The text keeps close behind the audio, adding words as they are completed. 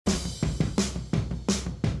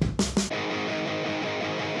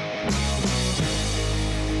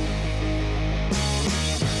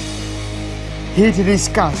here to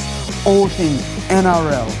discuss all things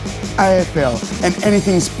NRL, AFL and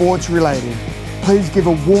anything sports related. Please give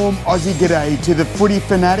a warm Aussie g'day to the footy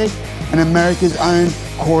fanatic and America's own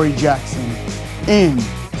Corey Jackson in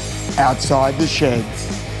Outside the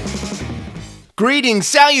Sheds. Greetings,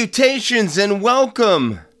 salutations, and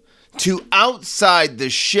welcome to Outside the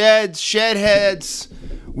Sheds, Shedheads.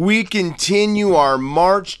 We continue our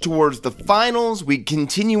march towards the finals. We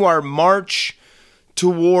continue our march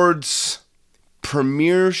towards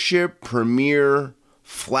premier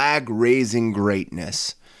flag-raising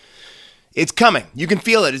greatness. It's coming. You can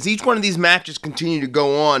feel it as each one of these matches continue to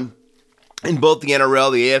go on in both the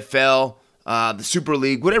NRL, the AFL, the Super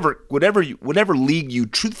League, whatever league you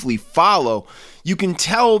truthfully follow. You can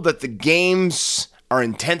tell that the games are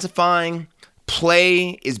intensifying.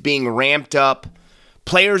 Play is being ramped up.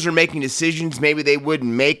 Players are making decisions maybe they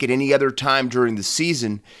wouldn't make at any other time during the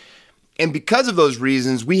season. And because of those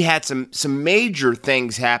reasons, we had some major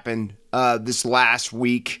things happen this last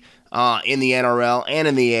week in the NRL and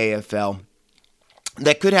in the AFL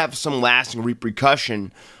that could have some lasting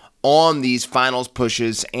repercussion on these finals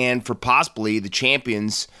pushes and for possibly the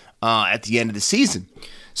champions at the end of the season.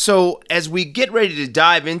 So as we get ready to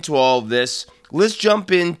dive into all of this, let's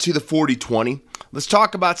jump into the 40-20. Let's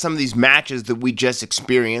talk about some of these matches that we just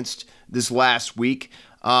experienced this last week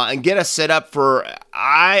and get us set up for,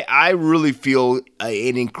 I really feel,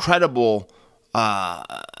 an incredible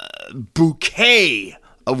bouquet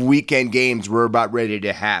of weekend games we're about ready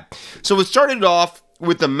to have. So it started off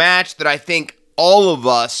with a match that I think all of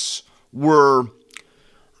us were,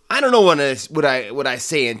 I don't know what I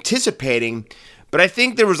say anticipating, but I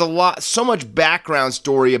think there was so much background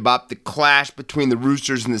story about the clash between the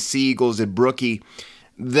Roosters and the Seagulls at Brookie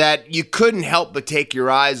that you couldn't help but take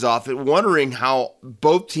your eyes off it, wondering how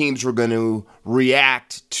both teams were going to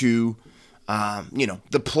react to,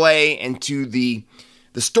 the play and to the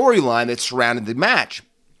storyline that surrounded the match.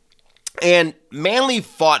 And Manly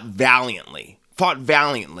fought valiantly.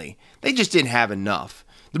 They just didn't have enough.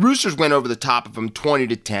 The Roosters went over the top of them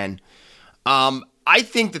 20-10. I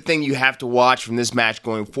think the thing you have to watch from this match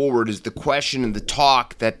going forward is the question and the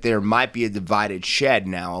talk that there might be a divided shed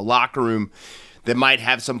now, a locker room that might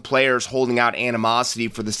have some players holding out animosity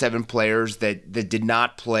for the 7 players that did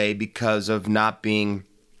not play because of not being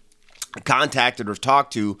contacted or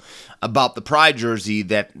talked to about the pride jersey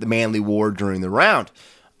that the Manly wore during the round.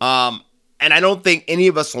 And I don't think any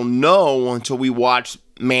of us will know until we watch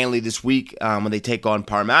Manly this week when they take on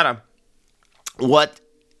Parramatta what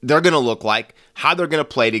they're going to look like, how they're going to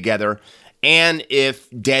play together, and if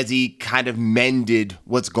Desi kind of mended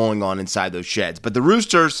what's going on inside those sheds. But the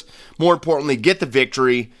Roosters, more importantly, get the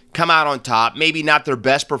victory, come out on top. Maybe not their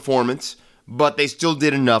best performance, but they still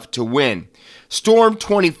did enough to win. Storm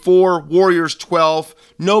 24, Warriors 12.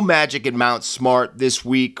 No magic at Mount Smart this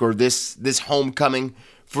week or this homecoming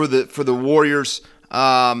for the Warriors.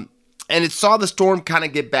 And it saw the Storm kind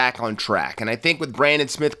of get back on track. And I think with Brandon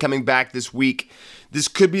Smith coming back this week, this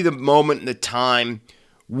could be the moment and the time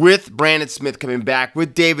with Brandon Smith coming back,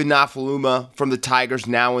 with David Nafaluma from the Tigers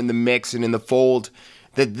now in the mix and in the fold,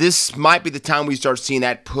 that this might be the time we start seeing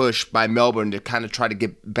that push by Melbourne to kind of try to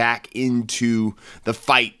get back into the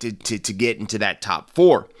fight to get into that top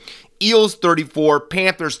 4. Eels 34,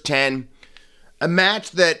 Panthers 10. A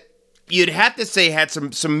match that you'd have to say had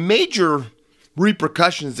some major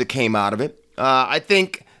repercussions that came out of it. I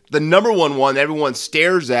think the number one everyone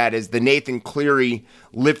stares at is the Nathan Cleary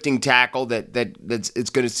lifting tackle that's it's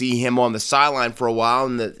going to see him on the sideline for a while,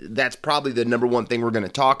 and that's probably the number one thing we're going to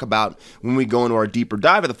talk about when we go into our deeper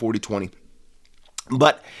dive of the 40-20.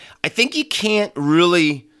 But I think you can't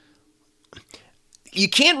really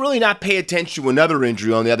not pay attention to another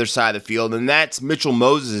injury on the other side of the field, and that's Mitchell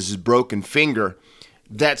Moses' broken finger.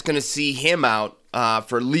 That's going to see him out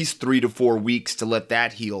for at least 3 to 4 weeks to let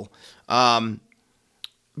that heal.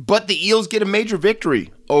 But the Eels get a major victory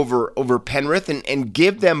over Penrith and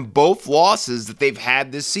give them both losses that they've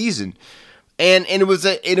had this season. And it was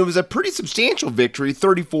a pretty substantial victory,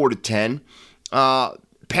 34-10.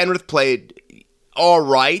 Penrith played all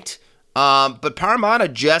right, but Parramatta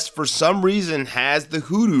just for some reason has the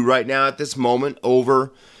hoodoo right now at this moment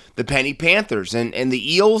over the Penny Panthers. And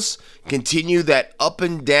the Eels continue that up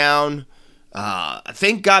and down.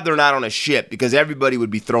 Thank God they're not on a ship, because everybody would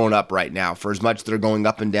be throwing up right now for as much they're going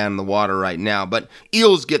up and down in the water right now. But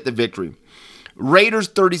Eels get the victory. Raiders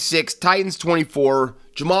 36, Titans 24.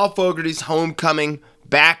 Jamal Fogarty's homecoming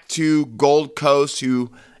back to Gold Coast,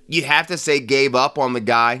 who you have to say gave up on the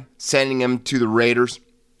guy, sending him to the Raiders.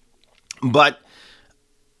 But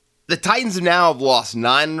the Titans now have lost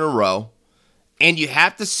 9 in a row. And you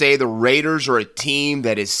have to say the Raiders are a team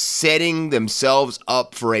that is setting themselves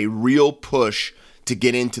up for a real push to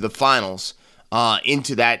get into the finals,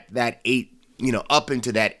 into that 8, up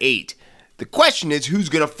into that 8. The question is who's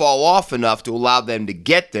going to fall off enough to allow them to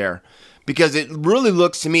get there. Because it really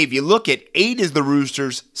looks to me, if you look at 8 is the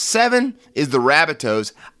Roosters, 7 is the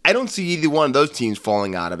Rabbitohs. I don't see either one of those teams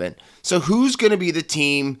falling out of it. So who's going to be the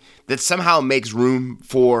team that somehow makes room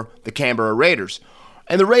for the Canberra Raiders?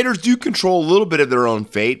 And the Raiders do control a little bit of their own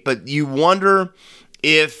fate, but you wonder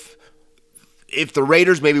if the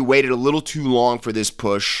Raiders maybe waited a little too long for this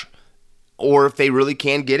push, or if they really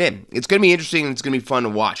can get in. It's going to be interesting, and it's going to be fun to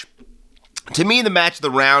watch. To me, the match of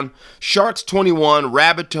the round, Sharks 21,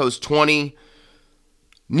 Rabbitohs 20.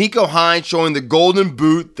 Nico Hines showing the golden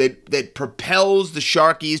boot that propels the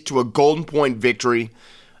Sharkies to a golden point victory.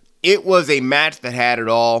 It was a match that had it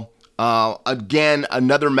all. Again,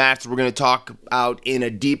 another match that we're going to talk about in a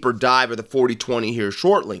deeper dive of the 40-20 here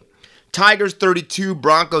shortly. Tigers 32,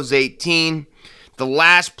 Broncos 18. The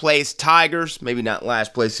last place Tigers, maybe not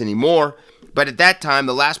last place anymore, but at that time,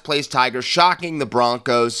 the last place Tigers shocking the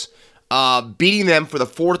Broncos, beating them for the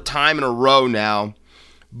 4th time in a row now.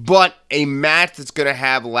 But a match that's going to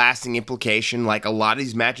have lasting implication, like a lot of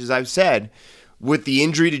these matches I've said, with the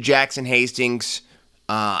injury to Jackson Hastings.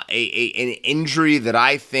 An injury that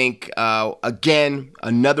I think, again,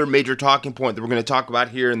 another major talking point that we're going to talk about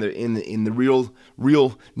here in the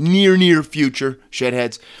real near future,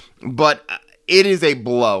 Shedheads. But it is a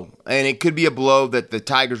blow, and it could be a blow that the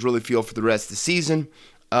Tigers really feel for the rest of the season,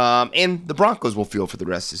 and the Broncos will feel for the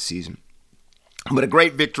rest of the season. But a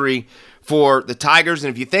great victory for the Tigers,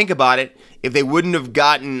 and if you think about it, if they wouldn't have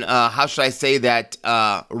gotten, robbed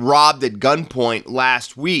at gunpoint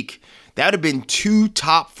last week, that would have been 2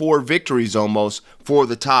 top 4 victories almost for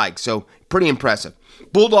the Tigers. So pretty impressive.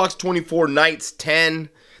 Bulldogs 24, Knights 10.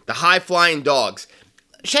 The high-flying Dogs.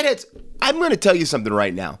 Shedheads, I'm going to tell you something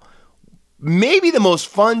right now. Maybe the most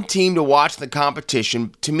fun team to watch in the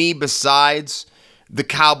competition, to me, besides the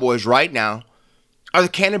Cowboys right now, are the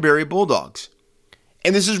Canterbury Bulldogs.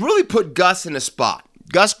 And this has really put Gus in a spot.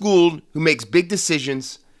 Gus Gould, who makes big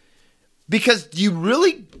decisions. Because do you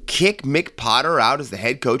really kick Mick Potter out as the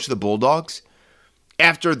head coach of the Bulldogs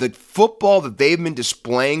after the football that they've been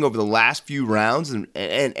displaying over the last few rounds?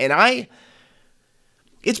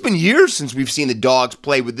 It's been years since we've seen the Dogs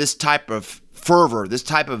play with this type of fervor, this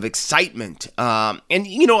type of excitement.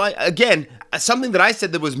 Again, something that I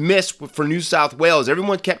said that was missed for New South Wales.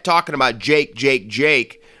 Everyone kept talking about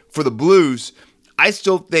Jake for the Blues. I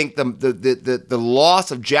still think the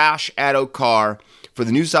loss of Josh Addo-Carr for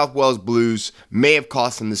the New South Wales Blues may have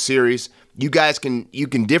cost them the series. You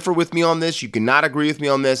can differ with me on this. You cannot agree with me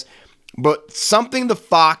on this. But something the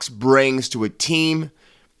Fox brings to a team,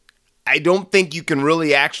 I don't think you can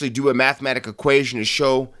really actually do a mathematical equation to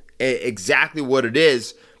show exactly what it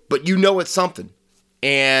is, but you know it's something.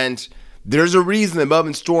 And there's a reason that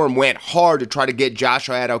Melbourne Storm went hard to try to get Josh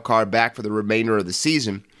Addo-Carr back for the remainder of the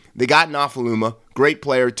season. They got Nofaluma, great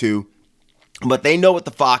player too, but they know what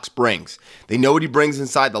the Fox brings. They know what he brings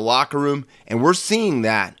inside the locker room, and we're seeing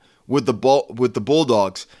that with the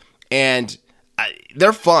Bulldogs. And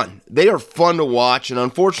they're fun. They are fun to watch, and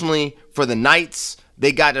unfortunately for the Knights,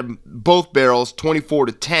 they got both barrels,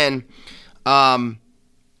 24-10.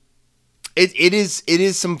 It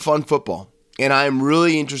is some fun football, and I'm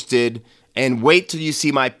really interested. And wait till you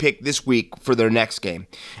see my pick this week for their next game.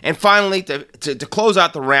 And finally, to close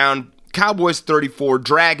out the round, Cowboys 34,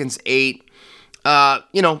 Dragons 8.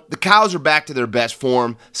 The Cows are back to their best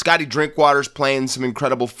form. Scotty Drinkwater's playing some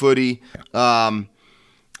incredible footy. I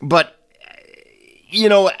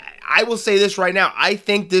will say this right now. I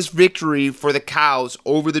think this victory for the Cows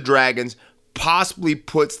over the Dragons possibly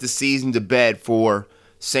puts the season to bed for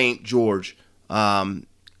St. George.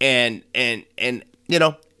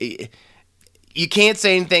 You can't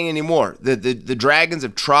say anything anymore. The Dragons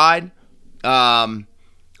have tried,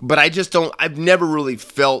 but I've never really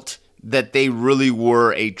felt that they really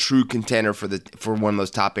were a true contender for one of those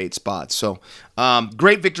top 8 spots. So,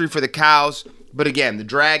 great victory for the Cows, but again, the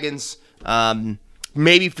Dragons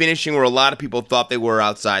maybe finishing where a lot of people thought they were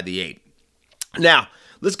outside the 8. Now,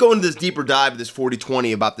 let's go into this deeper dive of this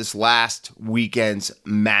 40-20 about this last weekend's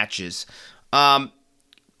matches.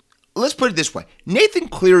 Let's put it this way. Nathan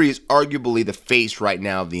Cleary is arguably the face right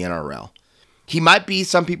now of the NRL. He might be,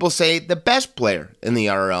 some people say, the best player in the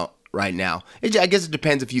NRL right now. I guess it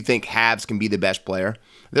depends if you think Habs can be the best player.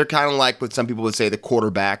 They're kind of like what some people would say the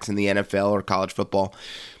quarterbacks in the NFL or college football.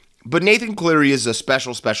 But Nathan Cleary is a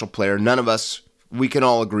special, special player. None of us, we can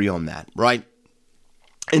all agree on that, right?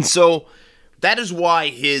 And so that is why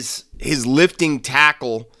his lifting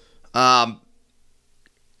tackle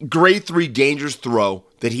grade 3 dangerous throw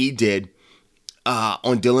that he did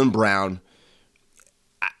on Dylan Brown.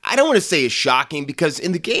 I don't want to say it's shocking because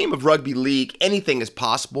in the game of rugby league, anything is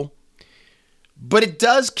possible. But it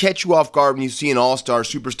does catch you off guard when you see an all-star,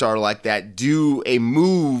 superstar like that do a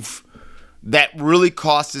move that really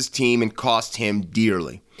cost his team and cost him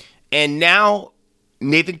dearly. And now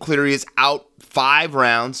Nathan Cleary is out 5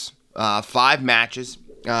 rounds, 5 matches.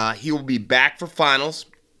 He will be back for finals.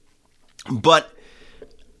 But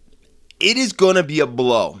it is going to be a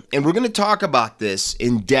blow. And we're going to talk about this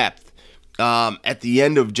in depth at the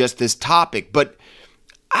end of just this topic. But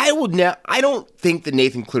I don't think that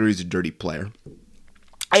Nathan Cleary is a dirty player.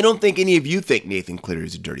 I don't think any of you think Nathan Cleary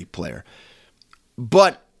is a dirty player.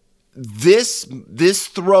 But this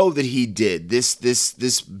throw that he did,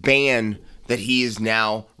 this ban that he has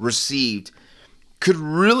now received, could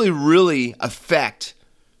really, really affect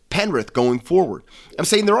Penrith going forward. I'm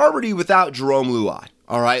saying they're already without Jarome Luai.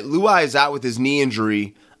 All right, Luai is out with his knee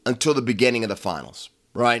injury until the beginning of the finals.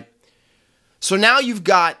 Right. So now you've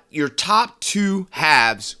got your top 2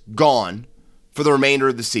 halves gone for the remainder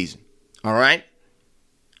of the season. All right.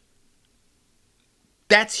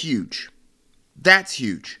 That's huge. That's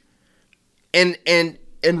huge. And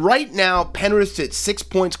right now, Penrith's at 6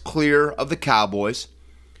 points clear of the Cowboys.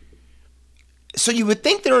 So you would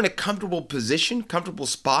think they're in a comfortable position, comfortable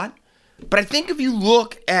spot. But I think if you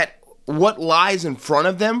look at what lies in front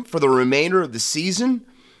of them for the remainder of the season,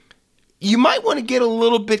 you might want to get a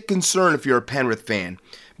little bit concerned if you're a Penrith fan.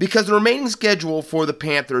 Because the remaining schedule for the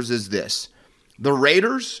Panthers is this: the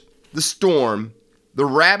Raiders, the Storm, the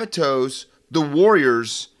Rabbitohs, the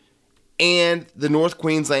Warriors, and the North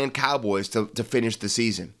Queensland Cowboys to finish the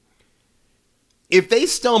season. If they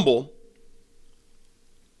stumble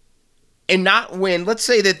and not win, let's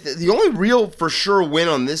say that the only real for sure win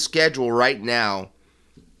on this schedule right now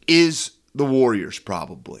is the Warriors,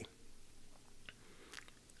 probably.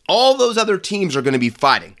 All those other teams are going to be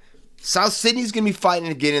fighting. South Sydney's going to be fighting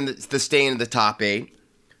to get to stay in the top 8.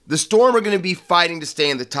 The Storm are going to be fighting to stay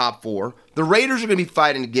in the top 4. The Raiders are going to be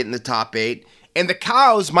fighting to get in the top 8. And the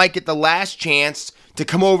Cows might get the last chance to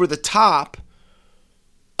come over the top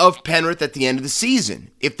of Penrith at the end of the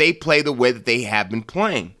season if they play the way that they have been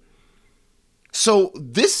playing. So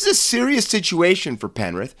this is a serious situation for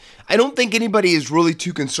Penrith. I don't think anybody is really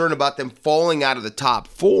too concerned about them falling out of the top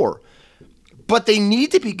 4. But they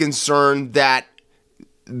need to be concerned that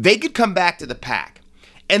they could come back to the pack.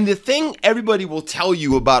 And the thing everybody will tell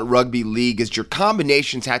you about rugby league is your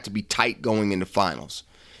combinations have to be tight going into finals.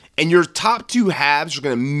 And your top 2 halves are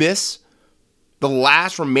going to miss the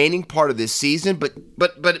last remaining part of this season,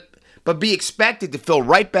 but be expected to fill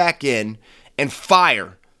right back in and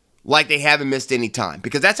fire like they haven't missed any time.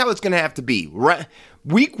 Because that's how it's going to have to be.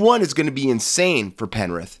 Week 1 is going to be insane for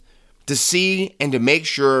Penrith to see and to make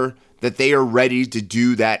sure that they are ready to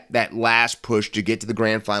do that last push to get to the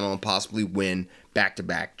grand final and possibly win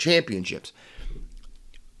back-to-back championships.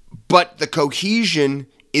 But the cohesion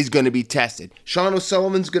is going to be tested. Sean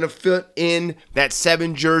O'Sullivan's going to fit in that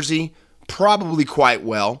 7 jersey probably quite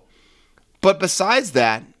well. But besides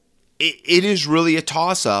that, it is really a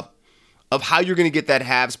toss-up of how you're going to get that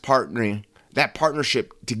halves partnering, that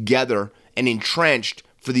partnership together and entrenched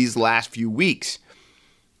for these last few weeks.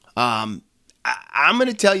 I'm going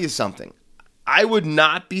to tell you something. I would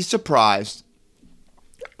not be surprised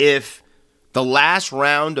if the last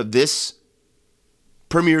round of this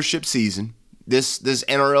premiership season, this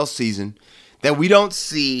NRL season, that we don't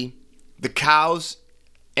see the Cows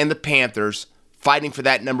and the Panthers fighting for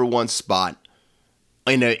that number 1 spot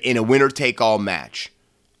in a winner-take-all match.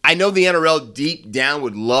 I know the NRL deep down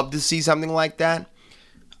would love to see something like that.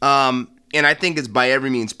 And I think it's by every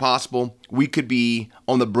means possible. We could be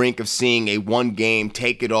on the brink of seeing a 1-game,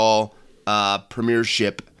 take-it-all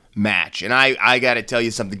premiership match. And I got to tell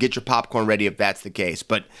you something. Get your popcorn ready if that's the case.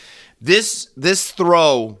 But this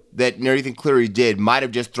throw that Nathan Cleary did might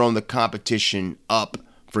have just thrown the competition up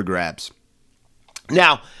for grabs.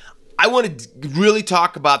 Now, I want to really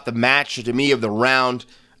talk about the match, to me, of the round.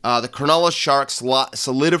 The Cronulla Sharks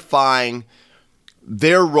solidifying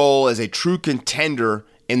their role as a true contender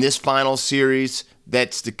in this final series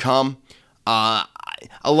that's to come. A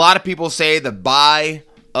lot of people say the buy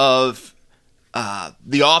of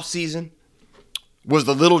the offseason was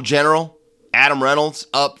the little general, Adam Reynolds,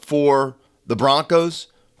 up for the Broncos.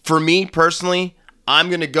 For me, personally, I'm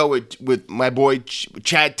going to go with my boy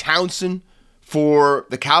Chad Townsend for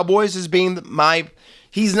the Cowboys as being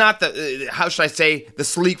he's not the, how should I say, the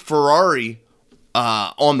sleek Ferrari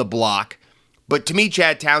on the block. But to me,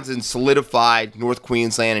 Chad Townsend solidified North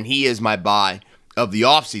Queensland, and he is my buy of the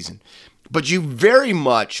offseason. But you very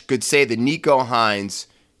much could say that Nico Hines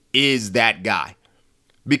is that guy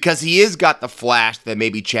because he has got the flash that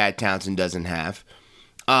maybe Chad Townsend doesn't have.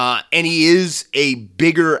 And he is a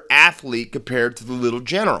bigger athlete compared to the little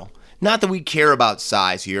general. Not that we care about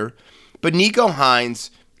size here, but Nico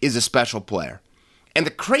Hines is a special player. And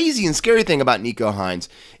the crazy and scary thing about Nico Hines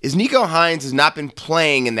is Nico Hines has not been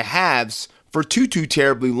playing in the halves for too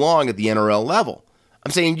terribly long at the NRL level.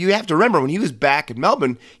 I'm saying you have to remember when he was back in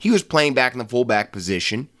Melbourne, he was playing back in the fullback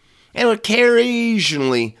position and would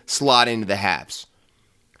occasionally slot into the halves.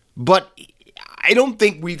 But I don't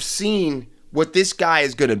think we've seen what this guy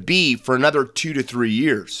is going to be for another 2 to 3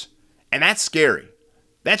 years. And that's scary.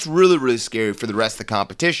 That's really, really scary for the rest of the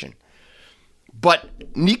competition. But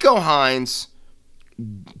Nico Hines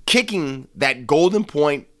kicking that golden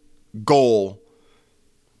point goal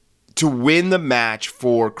to win the match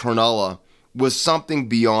for Cronulla was something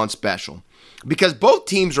beyond special. Because both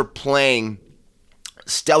teams are playing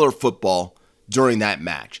stellar football during that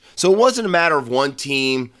match. So it wasn't a matter of one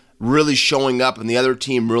team really showing up and the other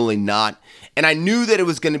team really not. And I knew that it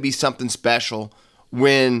was going to be something special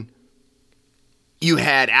when you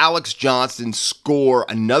had Alex Johnston score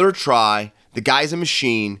another try. The guy's a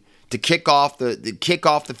machine to kick off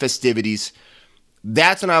the festivities.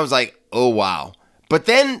 That's when I was like, oh wow. But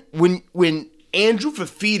then when Andrew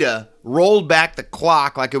Fifita rolled back the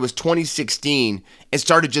clock like it was 2016 and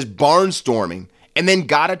started just barnstorming and then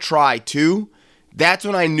got a try too, that's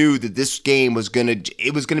when I knew that this game was gonna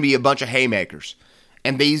be a bunch of haymakers.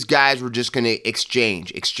 And these guys were just going to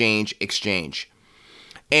exchange.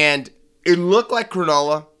 And it looked like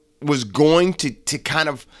Cronulla was going to kind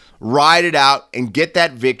of ride it out and get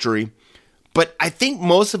that victory. But I think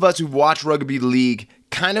most of us who've watched rugby league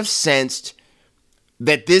kind of sensed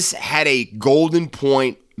that this had a golden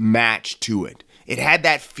point match to it. It had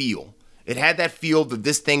that feel. It had that feel that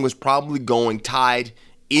this thing was probably going tied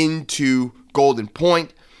into golden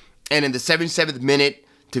point. And in the 77th minute,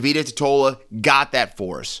 Tevita Totola got that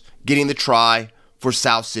for us, getting the try for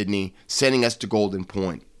South Sydney, sending us to golden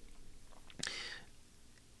point.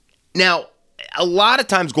 Now, a lot of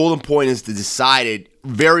times golden point is decided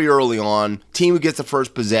very early on. Team who gets the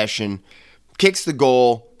first possession, kicks the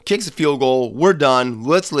goal, kicks a field goal, we're done,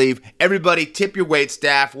 let's leave. Everybody tip your wait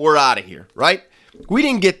staff, we're out of here, right? We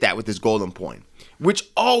didn't get that with this golden point, which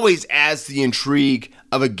always adds to the intrigue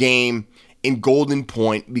of a game in golden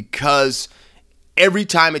point because every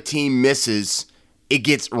time a team misses, it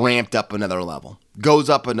gets ramped up another level, goes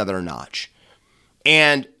up another notch.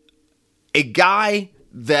 And a guy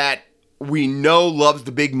that we know loves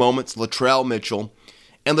the big moments, Latrell Mitchell,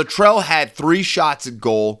 and Latrell had 3 shots at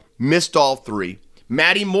goal, missed all 3.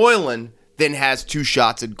 Matty Moylan then has 2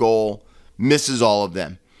 shots at goal, misses all of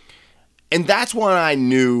them. And that's when I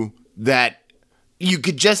knew that you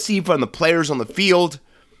could just see from the players on the field,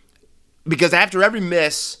 because after every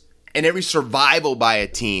miss and every survival by a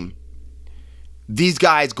team, these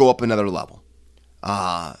guys go up another level.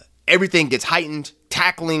 Everything gets heightened,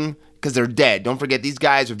 tackling, because they're dead. Don't forget, these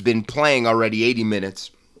guys have been playing already 80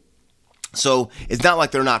 minutes. So it's not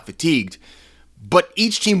like they're not fatigued. But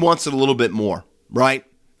each team wants it a little bit more, right?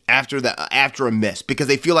 After a miss, because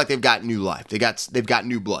they feel like they've got new life. They've got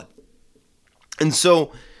new blood. And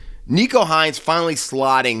so Nico Hines finally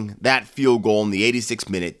slotting that field goal in the 86th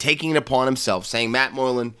minute, taking it upon himself, saying, Matt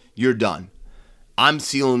Moylan, you're done. I'm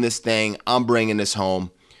sealing this thing. I'm bringing this home.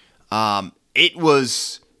 It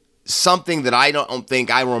was something that I don't think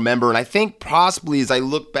I remember. And I think possibly as I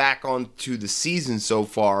look back onto the season so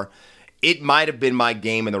far, it might have been my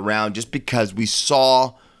game in the round just because we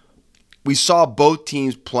saw both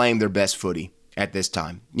teams playing their best footy at this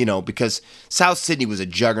time. You know, because South Sydney was a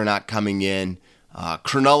juggernaut coming in.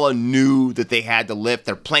 Cronulla knew that they had to lift.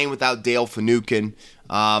 They're playing without Dale Finucane.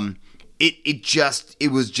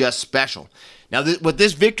 It was just special. Now, what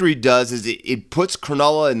this victory does is it puts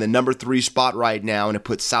Cronulla in the number 3 spot right now, and it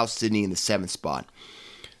puts South Sydney in the 7th spot.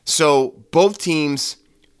 So both teams,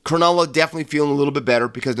 Cronulla definitely feeling a little bit better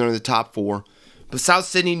because they're in the top 4. But South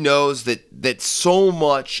Sydney knows that so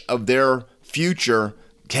much of their future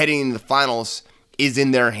heading into the finals is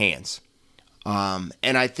in their hands. And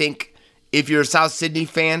I think if you're a South Sydney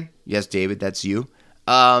fan, yes, David, that's you.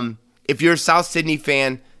 If you're a South Sydney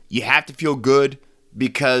fan, you have to feel good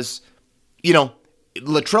because, you know,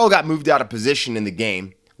 Latrell got moved out of position in the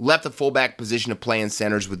game, left the fullback position to play in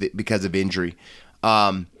centers because of injury.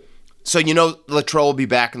 So, you know, Latrell will be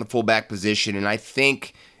back in the fullback position, and I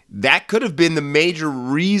think that could have been the major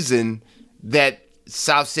reason that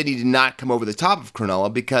South Sydney did not come over the top of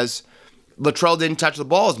Cronulla because Latrell didn't touch the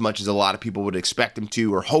ball as much as a lot of people would expect him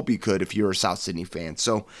to or hope he could if you're a South Sydney fan.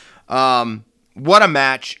 So, what a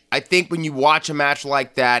match. I think when you watch a match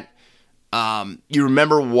like that, You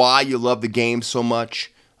remember why you love the game so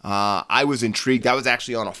much. I was intrigued. I was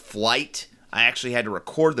actually on a flight. I actually had to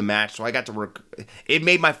record the match, so I got to it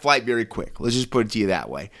made my flight very quick. Let's just put it to you that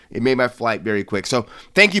way. It made my flight very quick. So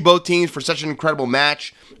thank you both teams for such an incredible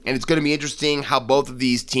match, and it's going to be interesting how both of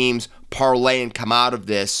these teams parlay and come out of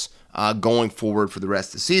this going forward for the rest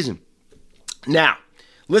of the season. Now,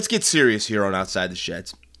 let's get serious here on Outside the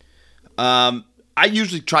Sheds. I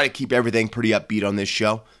usually try to keep everything pretty upbeat on this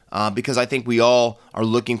show because I think we all are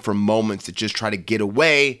looking for moments to just try to get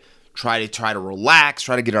away, try to relax,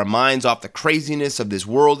 try to get our minds off the craziness of this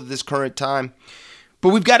world at this current time. But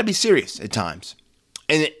we've got to be serious at times.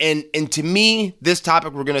 And to me, this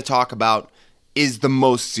topic we're going to talk about is the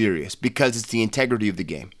most serious because it's the integrity of the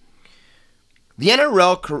game. The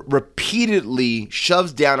NRL repeatedly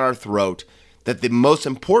shoves down our throat that the most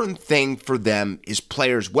important thing for them is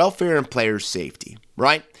players' welfare and players' safety,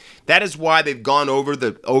 right? That is why they've gone over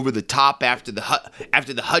the top after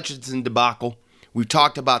the Hutchinson debacle. We've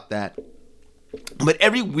talked about that. But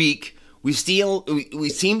every week, we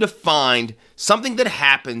seem to find something that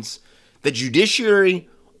happens the judiciary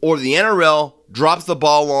or the NRL drops the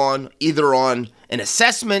ball on, either on an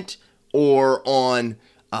assessment or on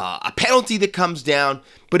a penalty that comes down.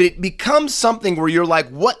 But it becomes something where you're like,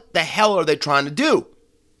 what the hell are they trying to do?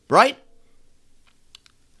 Right?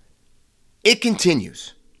 It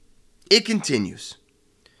continues. It continues.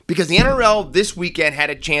 Because the NRL this weekend had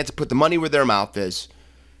a chance to put the money where their mouth is,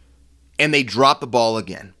 and they dropped the ball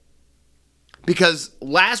again. Because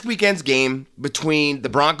last weekend's game between the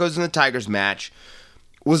Broncos and the Tigers match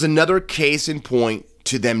was another case in point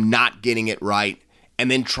to them not getting it right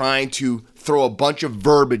and then trying to throw a bunch of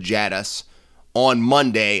verbiage at us on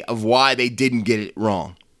Monday of why they didn't get it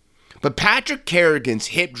wrong. But Patrick Carrigan's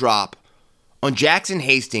hip drop on Jackson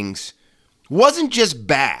Hastings wasn't just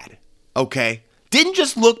bad, okay? Didn't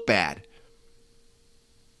just look bad.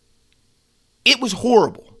 It was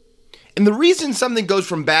horrible. And the reason something goes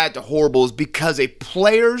from bad to horrible is because a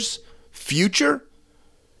player's future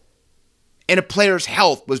and a player's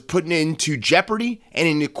health was put into jeopardy and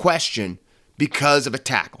into question because of a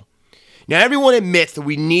tackle. Now, everyone admits that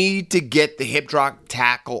we need to get the hip drop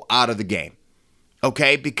tackle out of the game,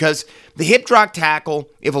 okay? Because the hip drop tackle,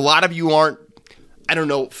 if a lot of you aren't,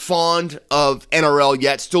 fond of NRL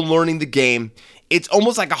yet, still learning the game, it's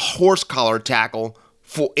almost like a horse collar tackle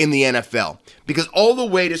in the NFL because all the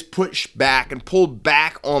weight is pushed back and pulled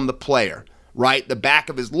back on the player, right? The back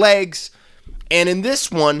of his legs. And in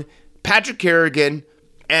this one, Patrick Carrigan,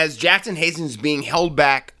 as Jackson Hastings is being held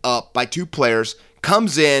back up by two players,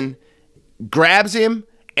 comes in, grabs him,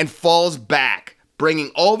 and falls back, bringing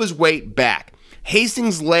all of his weight back.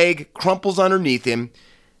 Hastings' leg crumples underneath him,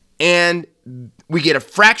 and we get a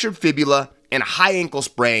fractured fibula and a high ankle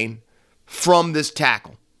sprain from this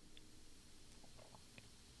tackle.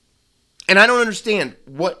 And I don't understand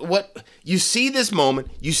what you see this moment.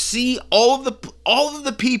 You see all of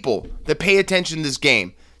the people that pay attention to this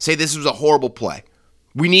game say this was a horrible play.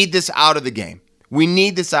 We need this out of the game. We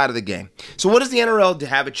need this out of the game. So what does the NRL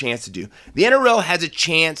have a chance to do? The NRL has a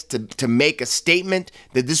chance to make a statement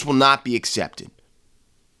that this will not be accepted.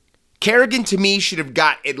 Carrigan, to me, should have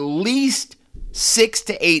got at least 6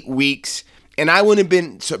 to 8 weeks, and I wouldn't have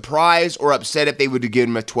been surprised or upset if they would have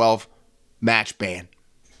given him a 12-match ban.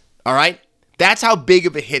 All right? That's how big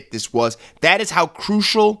of a hit this was. That is how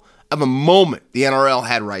crucial of a moment the NRL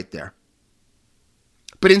had right there.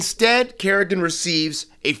 But instead, Carrigan receives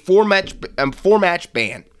a four-match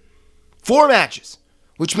ban. 4 matches,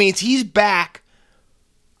 which means he's back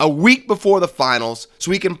a week before the finals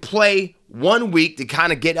so he can play 1 week to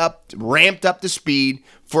kind of get ramped up to speed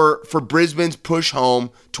for Brisbane's push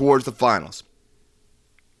home towards the finals.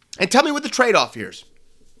 And tell me what the trade-off here is.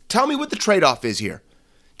 Tell me what the trade-off is here.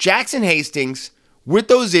 Jackson Hastings, with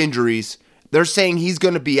those injuries, they're saying he's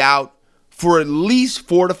going to be out for at least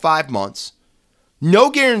 4 to 5 months.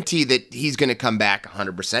 No guarantee that he's going to come back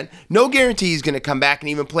 100%. No guarantee he's going to come back and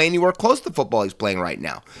even play anywhere close to the football he's playing right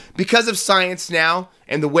now. Because of science now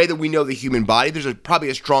and the way that we know the human body, there's probably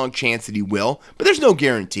a strong chance that he will, but there's no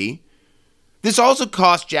guarantee. This also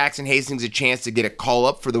cost Jackson Hastings a chance to get a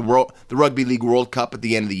call-up for the Rugby League World Cup at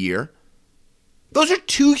the end of the year. Those are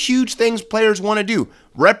 2 huge things players want to do.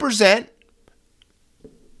 Represent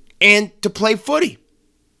and to play footy,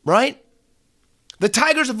 right? The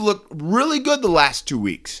Tigers have looked really good the last 2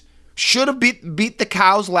 weeks. Should have beat the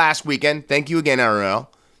Cows last weekend. Thank you again, NRL.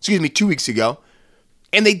 2 weeks ago.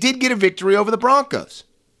 And they did get a victory over the Broncos.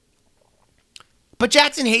 But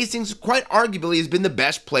Jackson Hastings, quite arguably, has been the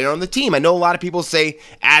best player on the team. I know a lot of people say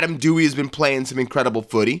Adam Dewey has been playing some incredible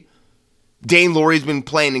footy. Dane Laurie's been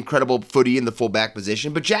playing incredible footy in the fullback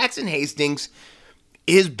position, but Jackson Hastings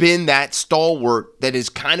has been that stalwart that has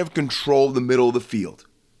kind of controlled the middle of the field.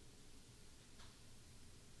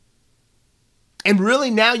 And really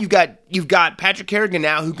now you've got Patrick Harrigan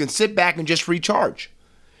now who can sit back and just recharge.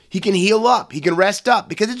 He can heal up. He can rest up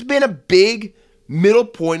because it's been a big middle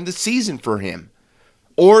point of the season for him.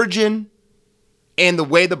 Origin and the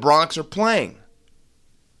way the Bronx are playing.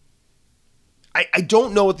 I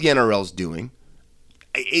don't know what the NRL is doing.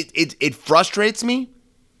 It frustrates me.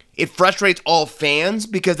 It frustrates all fans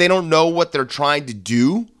because they don't know what they're trying to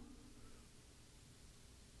do.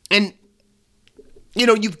 And,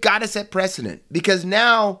 you've got to set precedent because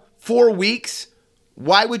now 4 weeks,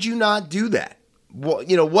 why would you not do that? Well,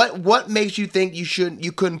 what makes you think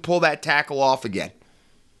you couldn't pull that tackle off again?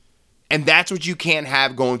 And that's what you can't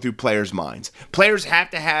have going through players' minds. Players have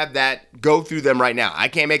to have that go through them right now. I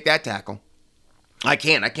can't make that tackle. I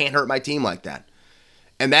can't hurt my team like that.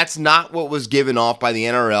 And that's not what was given off by the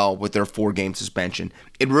NRL with their 4-game suspension.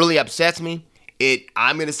 It really upsets me.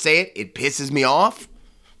 I'm going to say it pisses me off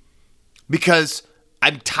because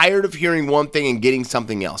I'm tired of hearing one thing and getting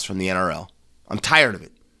something else from the NRL. I'm tired of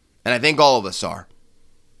it. And I think all of us are.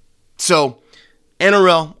 So,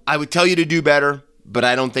 NRL, I would tell you to do better, but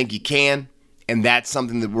I don't think you can. And that's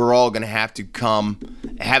something that we're all going to have to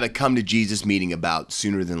have a come to Jesus meeting about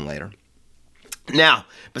sooner than later. Now,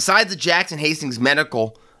 besides the Jackson Hastings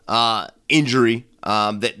medical injury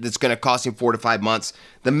that's going to cost him 4 to 5 months,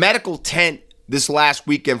 the medical tent this last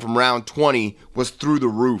weekend from round 20 was through the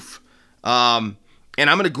roof. And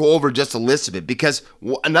I'm going to go over just a list of it because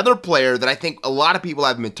another player that I think a lot of people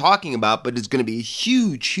have been talking about, but is going to be a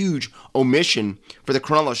huge, huge omission for the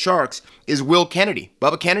Cronulla Sharks, is Will Kennedy.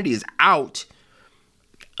 Bubba Kennedy is out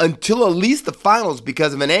until at least the finals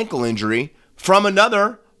because of an ankle injury from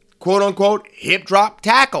another quote-unquote hip drop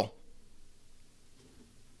tackle.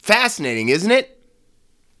 Fascinating, isn't it?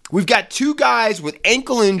 We've got 2 guys with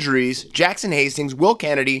ankle injuries, Jackson Hastings, Will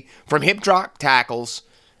Kennedy, from hip drop tackles.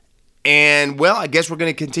 And, well, I guess we're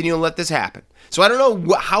going to continue and let this happen. So I don't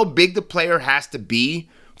know how big the player has to be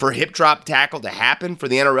for a hip drop tackle to happen for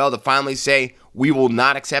the NRL to finally say, we will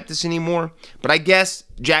not accept this anymore. But I guess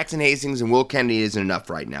Jackson Hastings and Will Kennedy isn't enough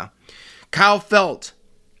right now. Kyle Felt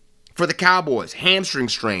for the Cowboys, hamstring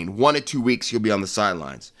strain, 1 to 2 weeks, he'll be on the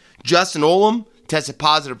sidelines. Justin Olam tested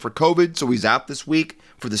positive for COVID, so he's out this week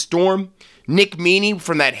for the Storm. Nick Meaney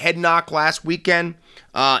from that head knock last weekend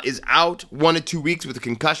is out 1 to 2 weeks with a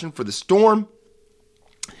concussion for the Storm.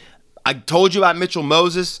 I told you about Mitchell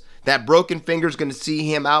Moses. That broken finger is going to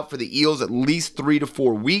see him out for the Eels at least 3 to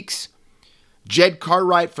 4 weeks. Jed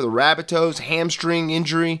Cartwright for the Rabbitohs, hamstring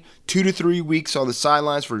injury, 2 to 3 weeks on the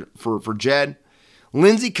sidelines for Jed.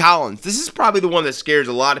 Lindsey Collins, this is probably the one that scares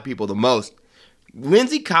a lot of people the most.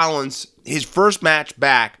 Lindsey Collins, his first match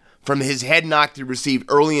back from his head knock he received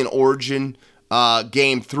early in Origin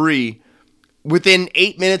Game 3, within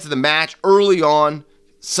 8 minutes of the match, early on,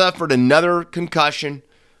 suffered another concussion,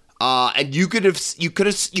 and you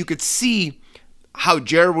could see how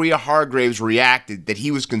Jeremiah Hargraves reacted, that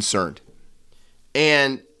he was concerned.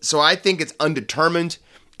 And so I think it's undetermined.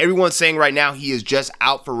 Everyone's saying right now he is just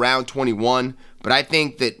out for round 21, but I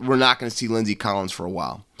think that we're not going to see Lindsey Collins for a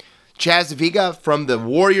while. Chaz Zaviga from the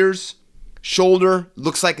Warriors, shoulder,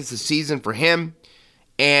 looks like it's a season for him.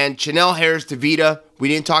 And Chanel Harris-Tavita, we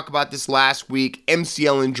didn't talk about this last week,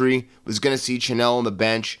 MCL injury, was going to see Chanel on the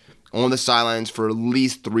bench, on the sidelines for at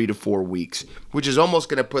least 3 to 4 weeks, which is almost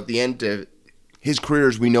going to put the end to his career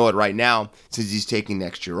as we know it right now, since he's taking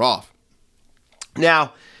next year off.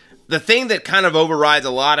 Now, the thing that kind of overrides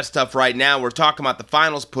a lot of stuff right now, we're talking about the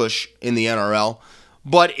finals push in the NRL,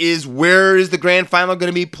 but is where is the grand final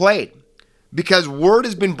going to be played? Because word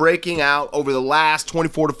has been breaking out over the last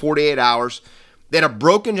 24 to 48 hours that a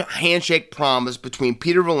broken handshake promise between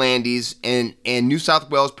Peter V'landys and New South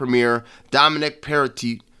Wales Premier Dominic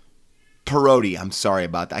Perrottet. I'm sorry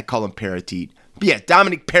about that. I call him Perrottet. But yeah,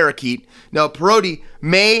 Dominic Perrottet. Now, Perrottet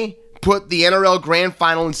may put the NRL grand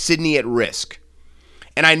final in Sydney at risk.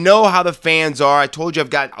 And I know how the fans are. I told you I've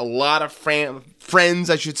got a lot of friends,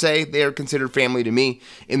 I should say. They are considered family to me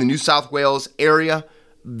in the New South Wales area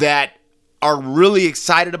that are really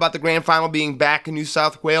excited about the grand final being back in New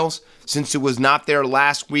South Wales since it was not there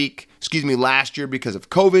last year because of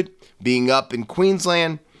COVID, being up in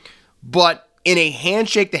Queensland. But in a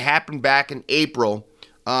handshake that happened back in April,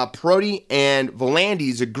 Perrottet and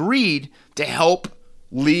V'landys agreed to help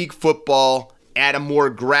league football at a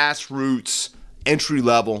more grassroots entry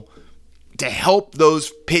level to help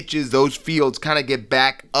those pitches, those fields kind of get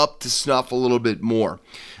back up to snuff a little bit more.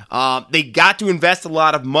 They got to invest a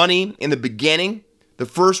lot of money in the beginning. The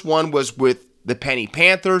first one was with the Penny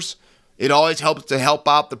Panthers. It always helps to help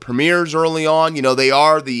out the Premiers early on. You know, they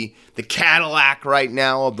are the Cadillac right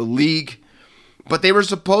now of the league. But they were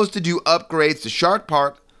supposed to do upgrades to Shark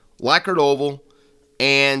Park, Leichhardt Oval,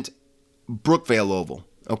 and Brookvale Oval.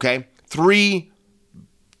 Okay? 3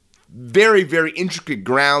 very, very intricate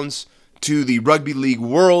grounds to the rugby league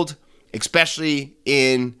world, especially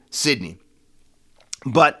in Sydney.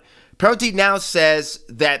 But Paratici now says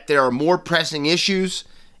that there are more pressing issues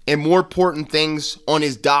and more important things on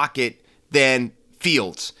his docket than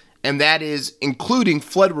fields. And that is including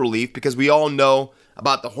flood relief, because we all know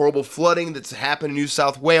about the horrible flooding that's happened in New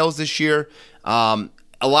South Wales this year. A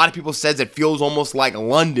lot of people says it feels almost like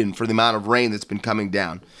London for the amount of rain that's been coming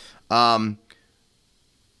down. But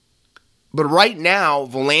right now,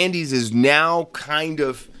 V'landys is now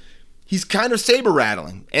he's kind of saber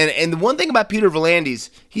rattling. And the one thing about Peter V'landys,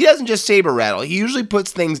 he doesn't just saber rattle. He usually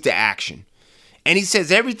puts things to action. And he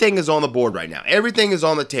says everything is on the board right now. Everything is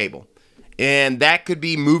on the table. And that could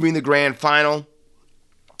be moving the grand final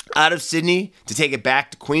out of Sydney to take it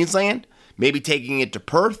back to Queensland, maybe taking it to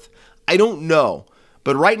Perth. I don't know.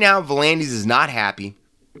 But right now, V'landys is not happy,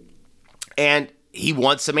 and he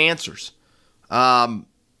wants some answers.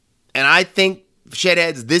 And I think,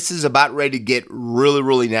 Shedheads, this is about ready to get really,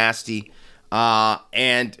 really nasty.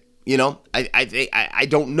 And, you know, I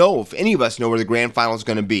don't know if any of us know where the grand final is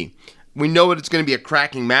going to be. We know that it's going to be a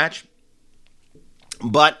cracking match,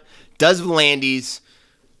 but does V'landys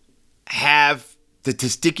have the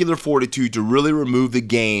testicular fortitude to really remove the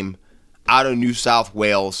game out of New South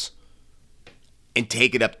Wales and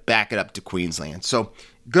back it up to Queensland? So,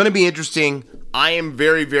 going to be interesting. I am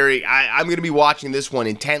very, very, I'm going to be watching this one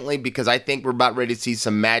intently because I think we're about ready to see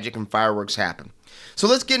some magic and fireworks happen. So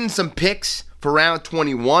let's get in some picks for round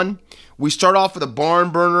 21. We start off with a barn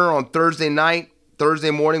burner on Thursday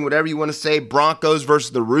morning, whatever you want to say. Broncos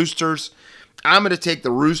versus the Roosters. I'm going to take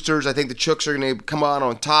the Roosters. I think the Chooks are going to come out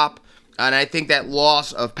on top. And I think that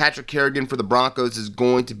loss of Patrick Carrigan for the Broncos is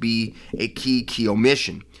going to be a key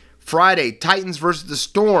omission. Friday, Titans versus the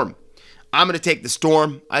Storm. I'm going to take the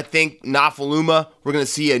Storm. I think Nafaluma, we're going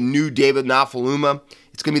to see a new David Nafaluma.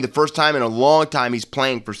 It's going to be the first time in a long time he's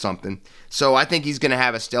playing for something. So I think he's going to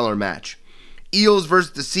have a stellar match. Eels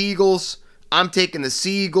versus the Seagulls. I'm taking the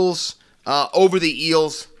Seagulls over the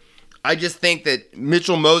Eels. I just think that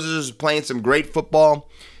Mitchell Moses is playing some great football.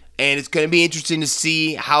 And it's going to be interesting to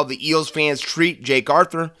see how the Eels fans treat Jake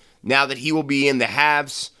Arthur now that he will be in the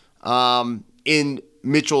halves in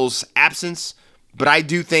Mitchell's absence. But I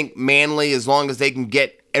do think Manly, as long as they can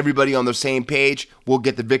get everybody on the same page, will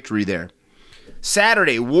get the victory there.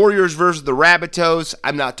 Saturday, Warriors versus the Rabbitohs.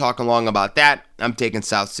 I'm not talking long about that. I'm taking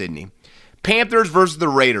South Sydney. Panthers versus the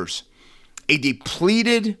Raiders. A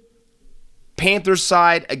depleted Panthers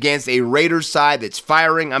side against a Raiders side that's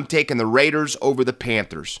firing. I'm taking the Raiders over the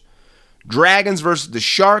Panthers. Dragons versus the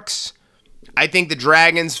Sharks. I think the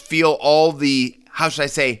Dragons feel all the,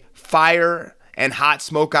 fire and hot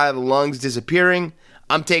smoke out of the lungs disappearing.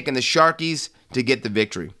 I'm taking the Sharkies to get the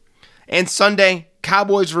victory. And Sunday,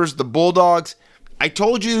 Cowboys versus the Bulldogs. I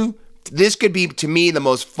told you this could be, to me, the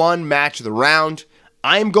most fun match of the round.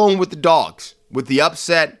 I am going with the Dogs, with the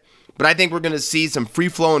upset, but I think we're going to see some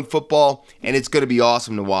free-flowing football, and it's going to be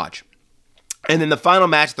awesome to watch. And then the final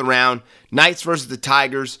match of the round, Knights versus the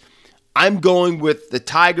Tigers. I'm going with the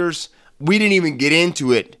Tigers. We didn't even get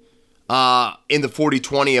into it in the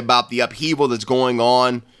 40-20 about the upheaval that's going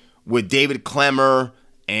on with David Klemmer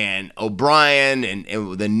and O'Brien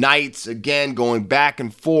and the Knights, again, going back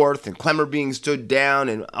and forth, and Klemmer being stood down,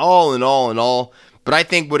 and all. But I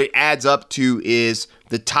think what it adds up to is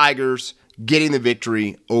the Tigers getting the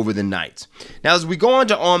victory over the Knights. Now, as we go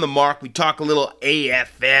on the mark, we talk a little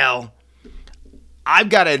AFL. I've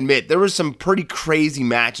got to admit, there were some pretty crazy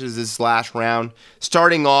matches this last round.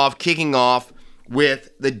 Kicking off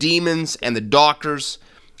with the Demons and the Dockers.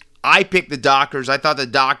 I picked the Dockers. I thought the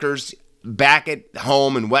Dockers back at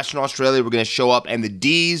home in Western Australia were going to show up, and the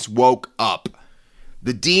D's woke up.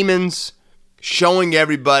 The Demons showing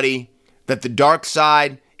everybody that the dark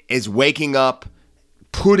side is waking up,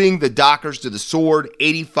 putting the Dockers to the sword,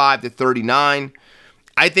 85-39.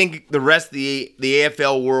 I think the rest of the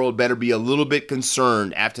AFL world better be a little bit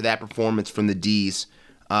concerned after that performance from the D's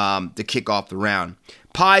to kick off the round.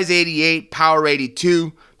 Pies 88, Power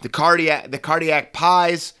 82. The cardiac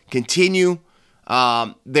Pies continue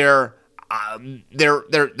their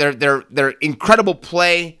incredible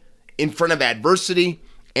play in front of adversity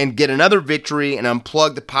and get another victory and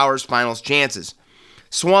unplug the Power's finals chances.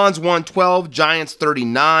 Swans 112, Giants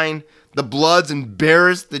 39. The Bloods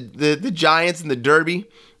embarrassed the Giants in the Derby.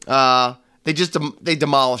 They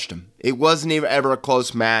demolished them. It wasn't even ever a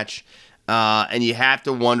close match, and you have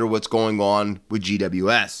to wonder what's going on with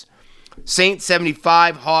GWS. Saints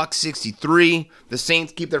 75, Hawks 63. The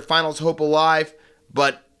Saints keep their finals hope alive,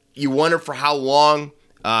 but you wonder for how long.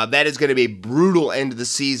 That is going to be a brutal end of the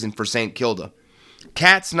season for St. Kilda.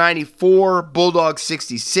 Cats 94, Bulldogs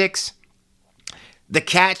 66. The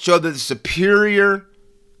Cats showed the superior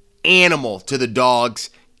animal to the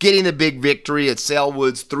Dogs, getting the big victory at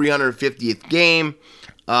Selwood's 350th game.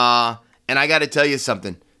 And I got to tell you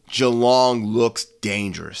something. Geelong looks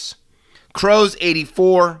dangerous. Crows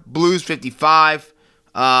 84, Blues 55.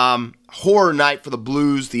 Horror night for the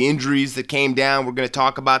Blues, the injuries that came down. We're going to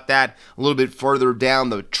talk about that a little bit further down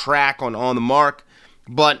the track on the mark.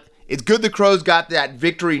 But it's good the Crows got that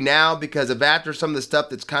victory now, because of after some of the stuff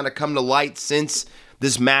that's kind of come to light since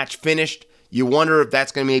this match finished, you wonder if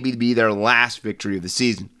that's going to maybe be their last victory of the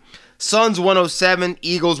season. Suns 107,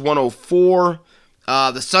 Eagles 104.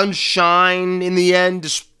 The Suns shine in the end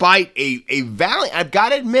despite a valiant, I've got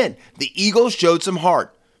to admit, the Eagles showed some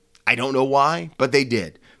heart. I don't know why, but they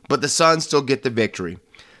did. But the Suns still get the victory.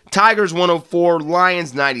 Tigers 104,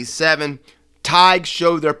 Lions 97. Tigers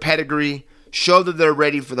showed their pedigree, showed that they're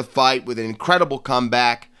ready for the fight with an incredible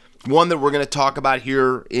comeback, one that we're going to talk about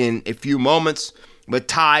here in a few moments. But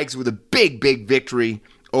Tigers with a big, big victory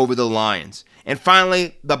over the Lions. And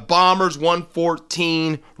finally, the Bombers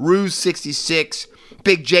 114, Roos 66.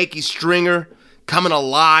 Big Jakey Stringer coming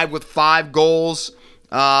alive with 5 goals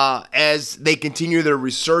as they continue their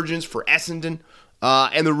resurgence for Essendon.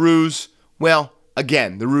 And the Roos, well,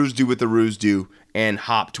 again, the Roos do what the Roos do and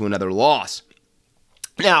hop to another loss.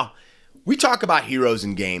 Now, we talk about heroes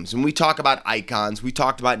in games, and we talk about icons. We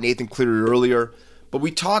talked about Nathan Cleary earlier, but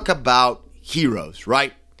we talk about heroes,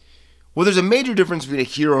 right? Well, there's a major difference between a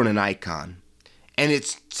hero and an icon, and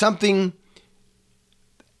it's something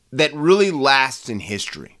that really lasts in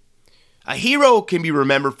history. A hero can be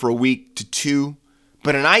remembered for a week to 2,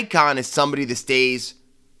 but an icon is somebody that stays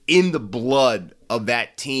in the blood of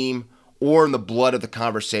that team or in the blood of the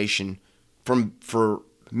conversation for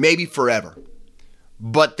maybe forever.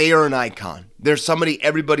 But they are an icon. They're somebody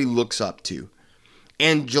everybody looks up to.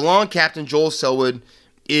 And Geelong captain Joel Selwood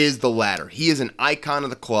is the latter. He is an icon of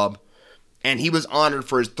the club, and he was honored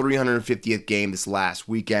for his 350th game this last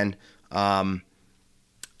weekend.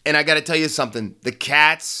 And I got to tell you something. The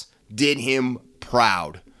Cats did him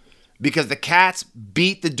proud, because the Cats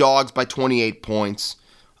beat the Dogs by 28 points.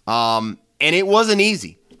 And it wasn't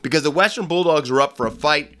easy, because the Western Bulldogs were up for a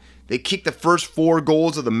fight. They kicked the first 4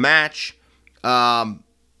 goals of the match, and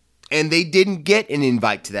they didn't get an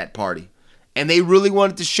invite to that party. And they really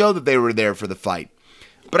wanted to show that they were there for the fight.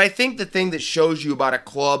 But I think the thing that shows you about a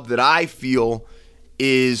club that I feel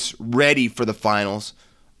is ready for the finals,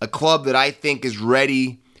 a club that I think is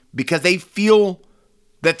ready because they feel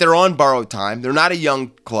that they're on borrowed time. They're not a young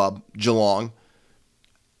club, Geelong.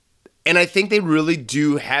 And I think they really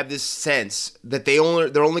do have this sense that they're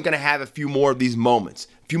only going to have a few more of these moments,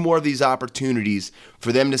 a few more of these opportunities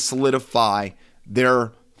for them to solidify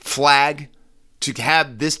their flag, to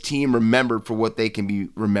have this team remembered for what they can be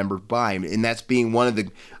remembered by. And that's being one of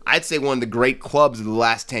the great clubs of the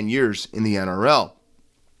last 10 years in the NRL.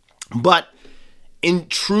 But in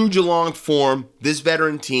true Geelong form, this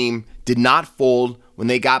veteran team did not fold when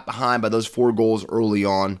they got behind by those 4 goals early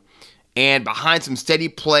on. And behind some steady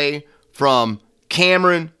play from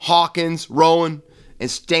Cameron, Hawkins, Rowan, and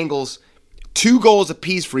Stengels, 2 goals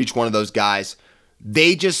apiece for each one of those guys,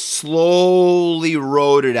 they just slowly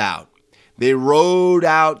rode it out. They rode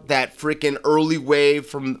out that freaking early wave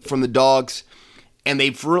from the Dogs, and they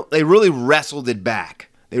really wrestled it back.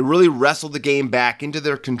 They really wrestled the game back into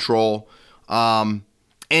their control, and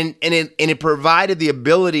it provided the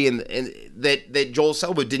ability that Joel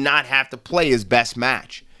Selwood did not have to play his best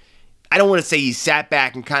match. I don't want to say he sat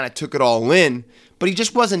back and kind of took it all in, but he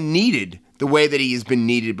just wasn't needed the way that he has been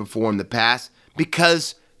needed before in the past,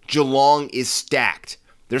 because Geelong is stacked.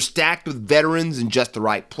 They're stacked with veterans in just the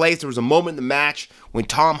right place. There was a moment in the match when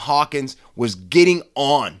Tom Hawkins was getting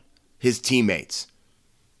on his teammates.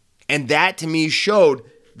 And that, to me, showed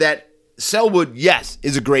that Selwood, yes,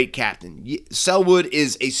 is a great captain. Selwood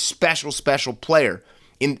is a special, special player,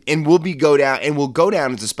 and will go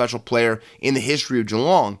down as a special player in the history of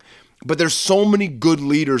Geelong. But there's so many good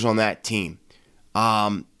leaders on that team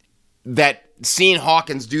that seeing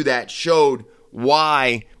Hawkins do that showed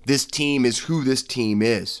why this team is who this team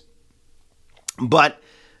is. But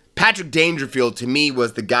Patrick Dangerfield, to me,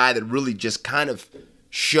 was the guy that really just kind of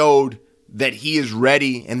showed that he is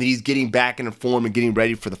ready and that he's getting back into form and getting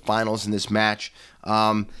ready for the finals in this match.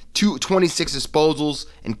 26 disposals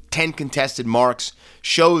and 10 contested marks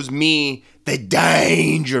shows me that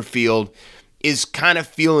Dangerfield is kind of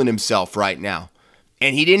feeling himself right now.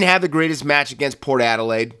 And he didn't have the greatest match against Port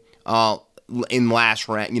Adelaide in last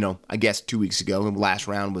round, I guess 2 weeks ago. The last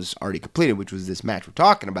round was already completed, which was this match we're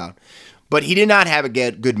talking about. But he did not have a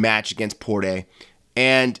good match against Port A.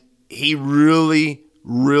 And he really,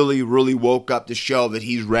 really, really woke up to show that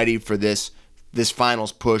he's ready for this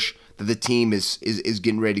finals push that the team is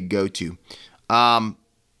getting ready to go to.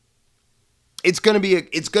 It's gonna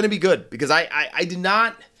be good because I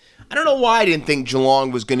don't know why I didn't think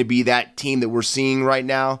Geelong was going to be that team that we're seeing right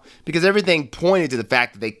now, because everything pointed to the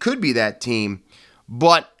fact that they could be that team,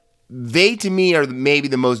 but they, to me, are maybe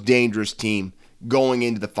the most dangerous team going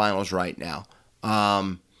into the finals right now.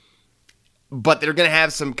 But they're going to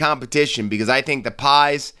have some competition because I think the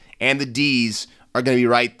Pies and the D's are going to be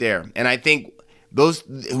right there. And I think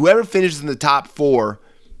whoever finishes in the top four,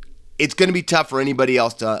 it's going to be tough for anybody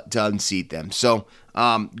else to unseat them. So,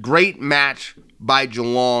 great match by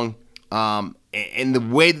Geelong. And the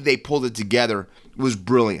way that they pulled it together was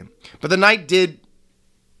brilliant. But the night did,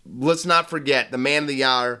 let's not forget, the man of the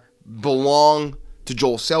hour belonged to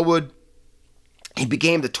Joel Selwood. He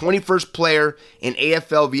became the 21st player in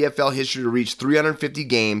AFL VFL history to reach 350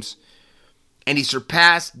 games, and he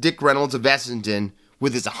surpassed Dick Reynolds of Essendon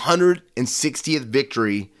with his 160th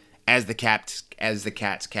victory as the Cats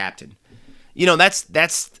captain.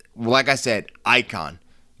 That's like I said, icon.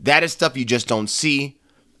 That is stuff you just don't see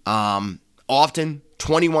often.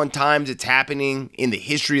 21 times it's happening in the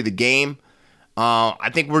history of the game. I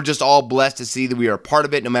think we're just all blessed to see that we are a part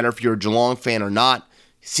of it, no matter if you're a Geelong fan or not.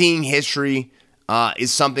 Seeing history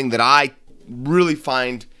is something that I really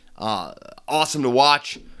find awesome to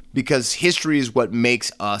watch, because history is what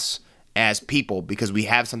makes us as people, because we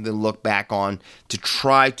have something to look back on to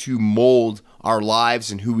try to mold our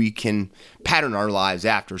lives and who we can pattern our lives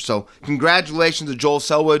after. So congratulations to Joel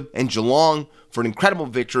Selwood and Geelong for an incredible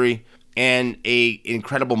victory and an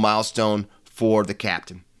incredible milestone for the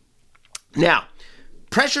captain. Now,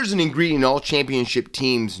 pressure is an ingredient all championship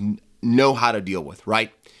teams know how to deal with,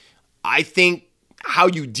 right? I think how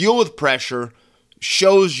you deal with pressure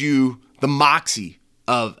shows you the moxie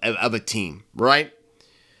of a team, right?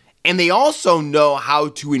 And they also know how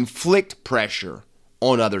to inflict pressure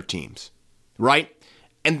on other teams, right?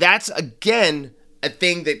 And that's, again, a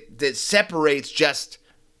thing that separates just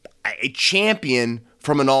a champion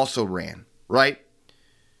from an also-ran, right?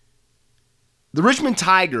 The Richmond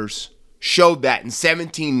Tigers showed that in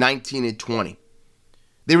 17, 19, and 20.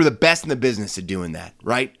 They were the best in the business at doing that,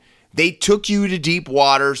 right? They took you to deep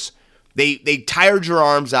waters, they tired your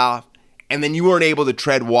arms off, and then you weren't able to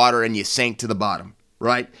tread water and you sank to the bottom,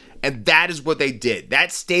 right? And that is what they did.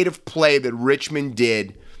 That state of play that Richmond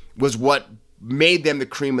did was what made them the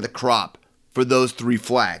cream of the crop for those three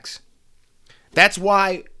flags. That's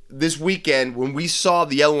why this weekend, when we saw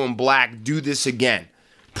the yellow and black do this again,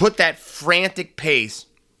 put that frantic pace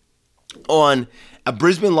on a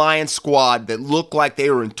Brisbane Lions squad that looked like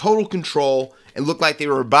they were in total control and looked like they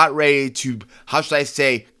were about ready to,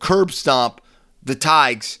 curb stomp the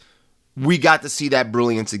Tigers, we got to see that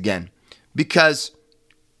brilliance again. Because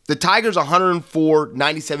the Tigers'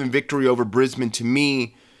 104-97 victory over Brisbane, to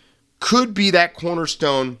me, could be that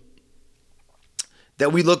cornerstone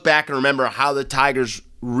that we look back and remember how the Tigers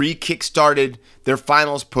re-kickstarted their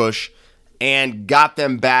finals push and got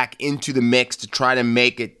them back into the mix to try to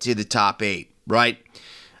make it to the top 8, right?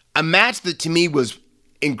 A match that to me was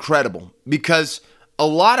incredible, because a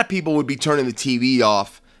lot of people would be turning the TV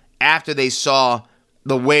off after they saw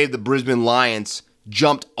the way the Brisbane Lions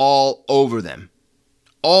jumped all over them.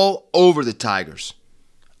 All over the Tigers.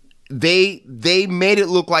 They made it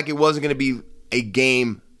look like it wasn't going to be a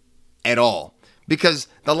game at all, because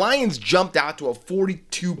the Lions jumped out to a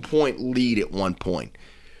 42-point lead at one point.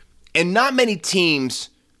 And not many teams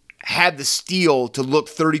had the steel to look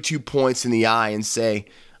 32 points in the eye and say,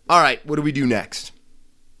 all right, what do we do next?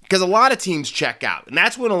 Because a lot of teams check out, and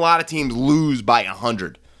that's when a lot of teams lose by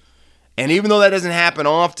 100. And even though that doesn't happen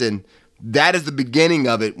often, that is the beginning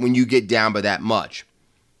of it when you get down by that much.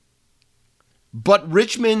 But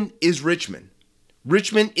Richmond is Richmond.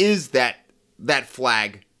 Richmond is that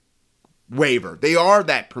flag waver. They are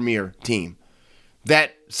that premier team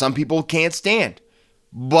that some people can't stand.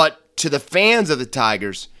 But to the fans of the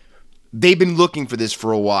Tigers, they've been looking for this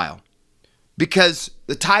for a while. Because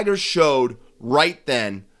the Tigers showed right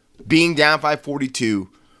then, being down by 42,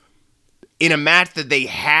 in a match that they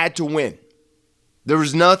had to win. There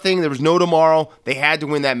was no tomorrow. They had to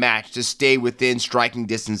win that match to stay within striking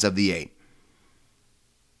distance of the 8.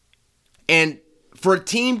 And for a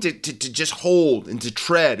team to just hold and to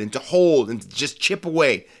tread and to hold and to just chip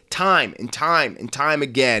away time and time and time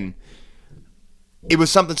again, it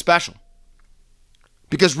was something special.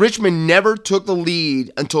 Because Richmond never took the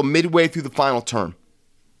lead until midway through the final term,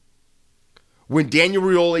 when Daniel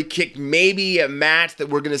Rioli kicked maybe a match that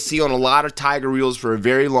we're going to see on a lot of Tiger reels for a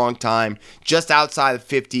very long time, just outside of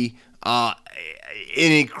 50, an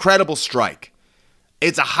incredible strike.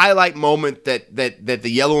 It's a highlight moment that the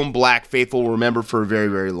yellow and black faithful will remember for a very,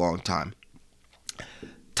 very long time.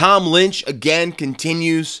 Tom Lynch, again,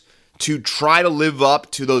 continues to try to live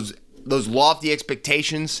up to those lofty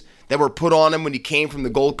expectations that were put on him when he came from the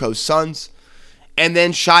Gold Coast Suns. And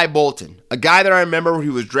then Shai Bolton, a guy that I remember when he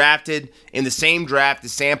was drafted in the same draft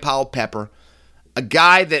as Sam Powell-Pepper, a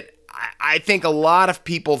guy that I think a lot of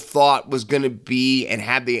people thought was going to be and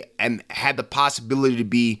had the possibility to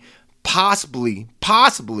be possibly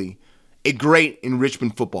a great in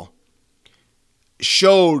Richmond football.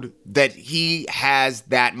 Showed that he has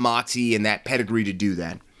that moxie and that pedigree to do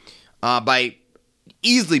that by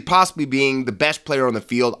easily possibly being the best player on the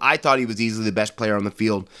field. I thought he was easily the best player on the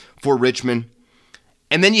field for Richmond.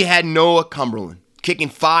 And then you had Noah Cumberland kicking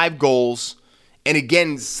 5 goals and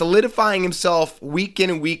again solidifying himself week in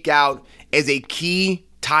and week out as a key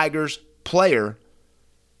Tigers player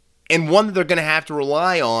and one that they're going to have to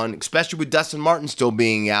rely on, especially with Dustin Martin still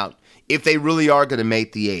being out, if they really are going to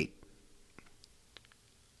make the 8.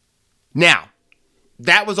 Now,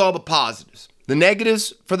 that was all the positives. The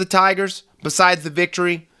negatives for the Tigers, besides the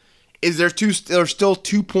victory, is they're still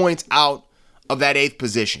 2 points out of that 8th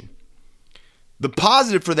position. The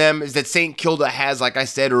positive for them is that St. Kilda has, like I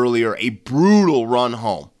said earlier, a brutal run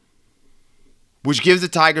home, which gives the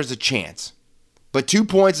Tigers a chance. But 2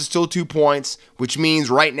 points is still 2 points, which means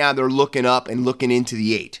right now they're looking up and looking into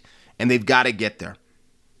the 8, and they've got to get there.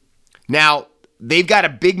 Now, they've got a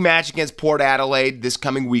big match against Port Adelaide this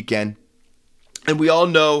coming weekend, and we all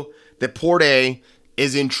know that Port A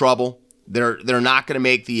is in trouble. They're not going to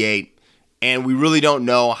make the 8, and we really don't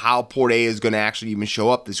know how Port A is going to actually even show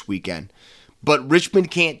up this weekend. But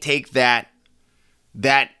Richmond can't take that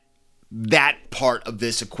part of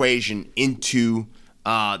this equation into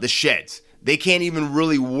the sheds. They can't even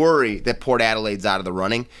really worry that Port Adelaide's out of the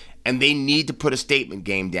running, and they need to put a statement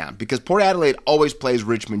game down because Port Adelaide always plays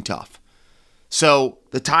Richmond tough. So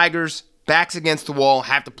the Tigers, backs against the wall,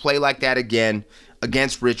 have to play like that again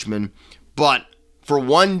against Richmond. But for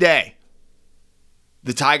one day,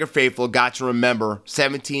 the Tiger faithful got to remember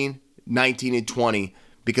 17, 19, and 20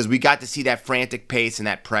 because we got to see that frantic pace and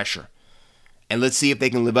that pressure. And let's see if they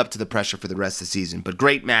can live up to the pressure for the rest of the season. But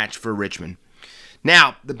great match for Richmond.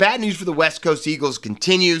 Now, the bad news for the West Coast Eagles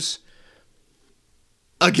continues.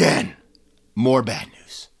 Again, more bad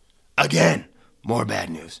news. Again, more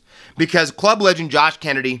bad news. Because club legend Josh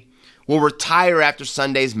Kennedy will retire after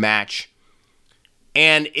Sunday's match.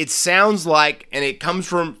 And it sounds like, and it comes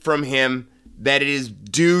from him, that it is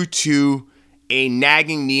due to a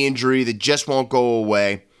nagging knee injury that just won't go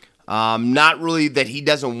away. Not really that he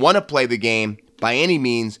doesn't want to play the game by any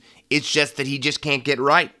means. It's just that he just can't get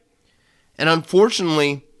right. And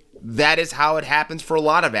unfortunately, that is how it happens for a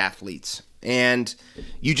lot of athletes. And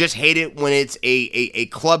you just hate it when it's a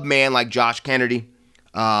club man like Josh Kennedy,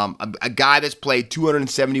 a guy that's played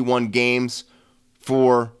 271 games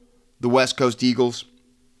for the West Coast Eagles.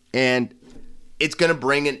 And it's going to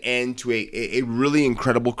bring an end to a really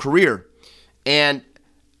incredible career. And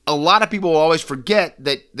a lot of people will always forget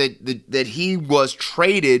that he was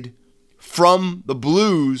traded from the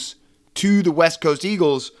Blues to the West Coast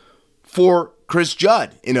Eagles for Chris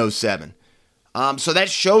Judd in 2007. So that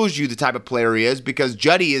shows you the type of player he is because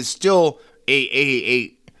Juddy is still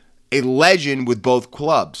a legend with both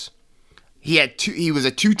clubs. He was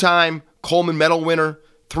a 2-time Coleman Medal winner,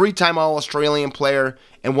 3-time All-Australian player,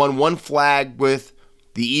 and won 1 flag with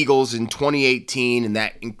the Eagles in 2018 in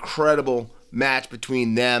that incredible match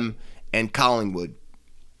between them and Collingwood.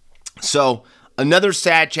 So another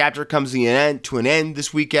sad chapter comes to an end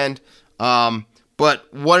this weekend.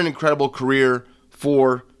 But what an incredible career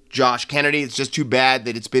for Josh Kennedy. It's just too bad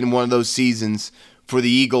that it's been one of those seasons for the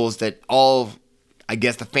Eagles that I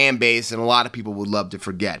guess the fan base and a lot of people would love to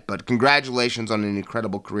forget. But congratulations on an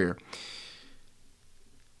incredible career.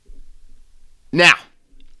 Now,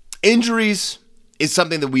 injuries is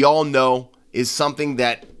something that we all know is something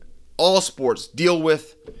that all sports deal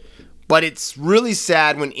with, but it's really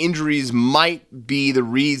sad when injuries might be the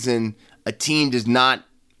reason a team does not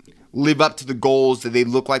live up to the goals that they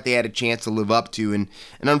look like they had a chance to live up to. And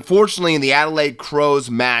unfortunately, in the Adelaide Crows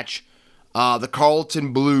match, the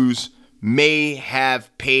Carlton Blues may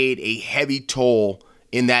have paid a heavy toll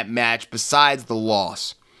in that match besides the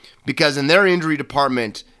loss. because in their injury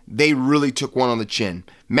department, they really took one on the chin.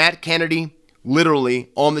 Matt Kennedy, literally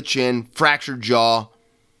on the chin, fractured jaw.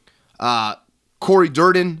 Corey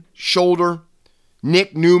Durden, shoulder.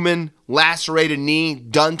 Nick Newman, lacerated knee,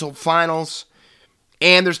 done till finals.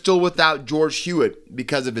 And they're still without George Hewitt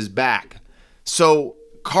because of his back. So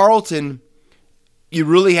Carleton, you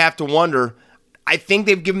really have to wonder. I think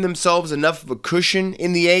they've given themselves enough of a cushion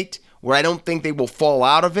in the 8 where I don't think they will fall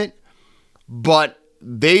out of it. But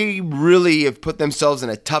they really have put themselves in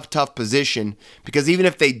a tough position, because even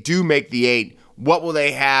if they do make the 8, what will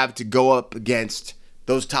they have to go up against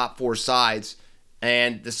those top 4 sides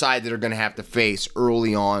and the side that are going to have to face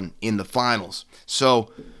early on in the finals?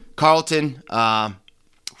 So Carleton,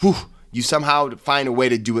 you somehow find a way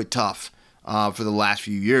to do it tough for the last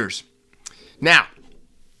few years. Now,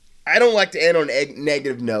 I don't like to end on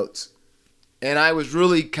negative notes, and I was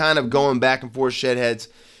really kind of going back and forth, Shedheads,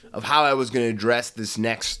 of how I was going to address this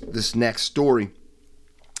next story.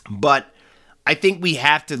 But I think we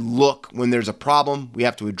have to look when there's a problem. We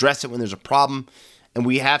have to address it when there's a problem, and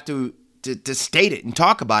we have to state it and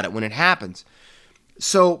talk about it when it happens.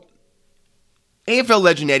 So AFL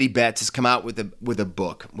legend Eddie Betts has come out with a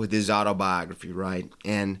book, with his autobiography, right?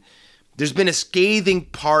 And there's been a scathing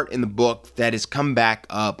part in the book that has come back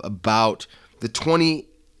up about the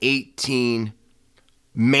 2018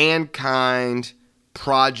 Mankind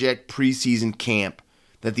Project preseason camp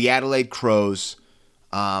that the Adelaide Crows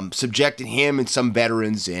subjected him and some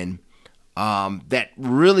veterans in, that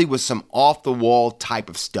really was some off-the-wall type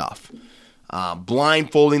of stuff.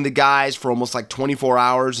 Blindfolding the guys for almost like 24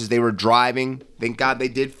 hours as they were driving. Thank God they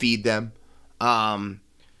did feed them.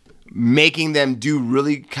 Making them do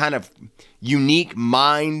really kind of unique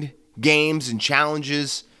mind games and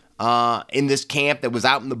challenges in this camp that was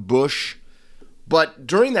out in the bush. But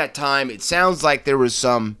during that time, it sounds like there was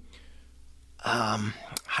some,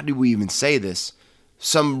 how do we even say this?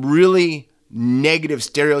 Some really negative,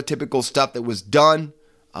 stereotypical stuff that was done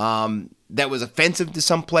that was offensive to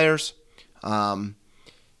some players. And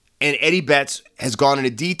Eddie Betts has gone into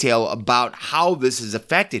detail about how this has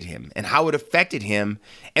affected him and how it affected him,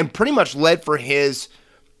 and pretty much led for his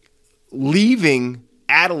leaving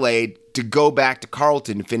Adelaide to go back to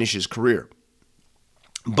Carleton to finish his career.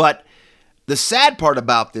 But the sad part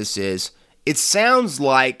about this is it sounds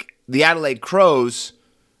like the Adelaide Crows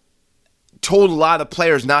told a lot of the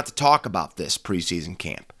players not to talk about this preseason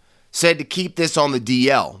camp. Said to keep this on the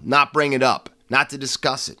DL, not bring it up, not to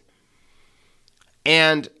discuss it.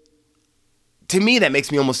 And to me, that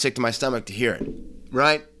makes me almost sick to my stomach to hear it,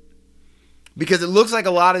 right? Because it looks like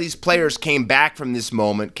a lot of these players came back from this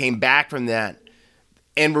moment, came back from that,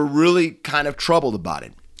 and were really kind of troubled about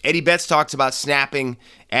it. Eddie Betts talks about snapping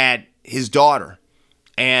at his daughter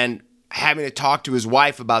and having to talk to his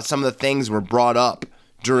wife about some of the things that were brought up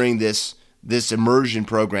during this immersion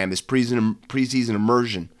program, this preseason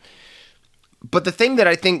immersion. But the thing that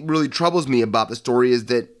I think really troubles me about the story is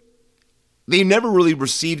that they never really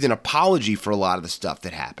received an apology for a lot of the stuff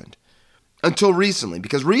that happened until recently.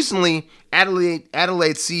 Because recently, Adelaide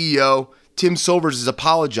CEO Tim Silvers has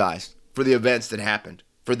apologized for the events that happened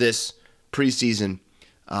for this preseason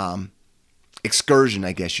excursion,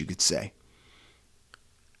 I guess you could say.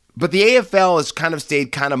 But the AFL has kind of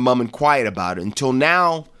stayed kind of mum and quiet about it until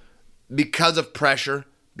now, because of pressure,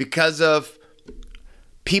 because of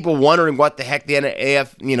people wondering what the heck the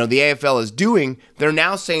AFL is doing. They're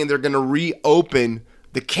now saying they're going to reopen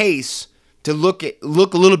the case to look a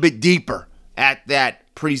little bit deeper at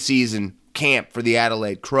that preseason camp for the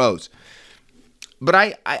Adelaide Crows. But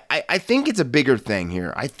I think it's a bigger thing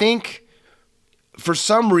here. I think for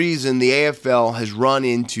some reason the AFL has run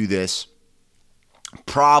into this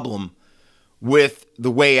problem with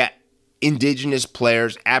the way Indigenous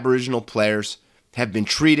players, Aboriginal players have been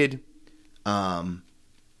treated, how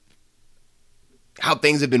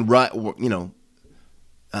things have been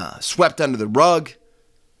swept under the rug,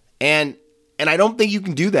 and I don't think you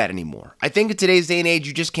can do that anymore. I think in today's day and age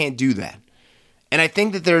you just can't do that, and I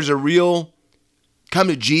think that there's a real come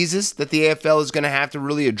to Jesus that the AFL is going to have to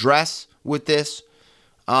really address with this,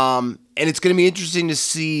 and it's going to be interesting to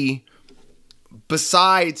see,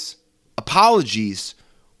 besides apologies,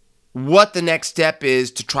 what the next step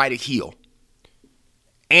is to try to heal.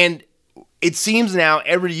 And it seems now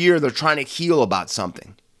every year they're trying to heal about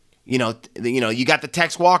something. You got the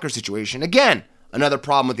Tex Walker situation. Again, another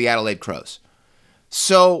problem with the Adelaide Crows.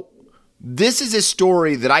 So this is a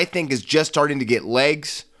story that I think is just starting to get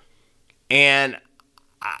legs. And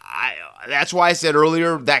that's why I said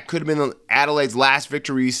earlier that could have been Adelaide's last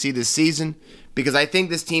victory we see this season. Because I think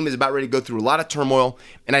this team is about ready to go through a lot of turmoil.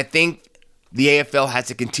 And I think the AFL has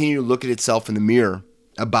to continue to look at itself in the mirror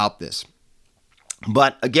about this.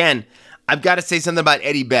 But again, I've got to say something about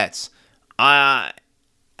Eddie Betts.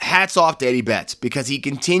 Hats off to Eddie Betts because he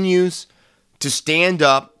continues to stand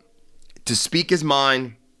up, to speak his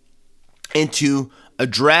mind, and to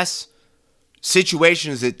address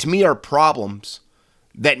situations that to me are problems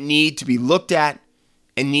that need to be looked at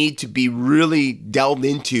and need to be really delved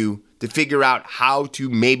into to figure out how to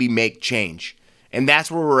maybe make change. And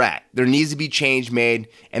that's where we're at. There needs to be change made,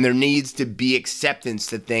 and there needs to be acceptance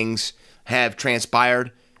that things have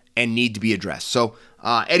transpired and need to be addressed. So,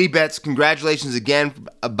 Eddie Betts, congratulations again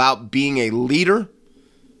about being a leader,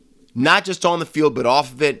 not just on the field, but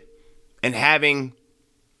off of it, and having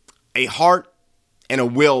a heart and a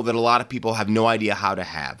will that a lot of people have no idea how to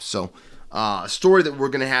have. So, a story that we're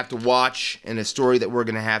going to have to watch and a story that we're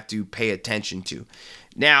going to have to pay attention to.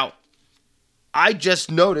 Now, I just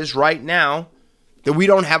noticed right now that we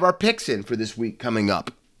don't have our picks in for this week coming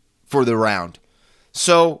up for the round.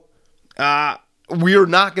 So, we are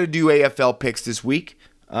not going to do AFL picks this week,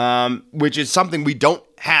 which is something we don't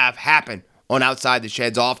have happen on Outside the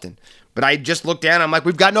Sheds often. But I just looked down, I'm like,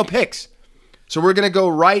 we've got no picks. So we're going to go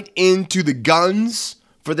right into the guns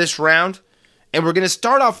for this round. And we're going to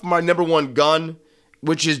start off with my number one gun,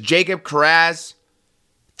 which is Jacob Kiraz.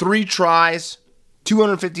 3 tries,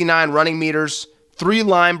 259 running meters, 3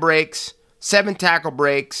 line breaks, 7 tackle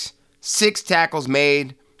breaks, 6 tackles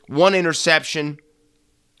made, 1 interception.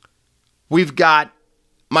 We've got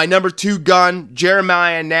my number 2 gun,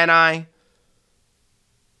 Jeremiah Nanai.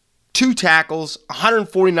 2 tackles,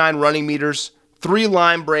 149 running meters, 3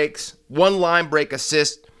 line breaks, 1 line break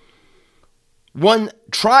assist, 1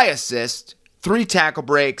 try assist, 3 tackle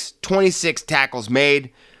breaks, 26 tackles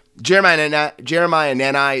made. Jeremiah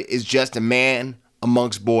Nanai is just a man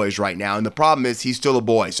amongst boys right now. And the problem is he's still a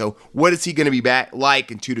boy. So what is he going to be back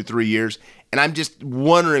like in 2 to 3 years? And I'm just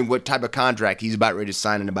wondering what type of contract he's about ready to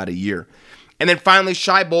sign in about a year. And then finally,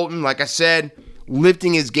 Shai Bolton, like I said,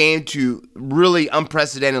 lifting his game to really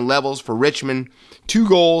unprecedented levels for Richmond. 2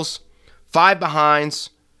 goals, 5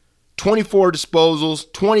 behinds, 24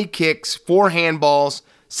 disposals, 20 kicks, 4 handballs,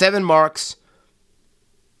 7 marks,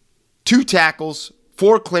 2 tackles,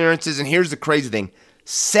 4 clearances, and here's the crazy thing,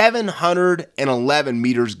 711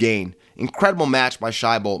 meters gained. Incredible match by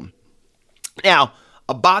Shai Bolton. Now,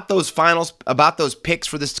 about those picks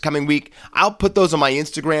for this coming week, I'll put those on my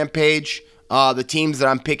Instagram page, the teams that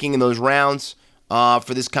I'm picking in those rounds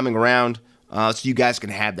for this coming round, so you guys can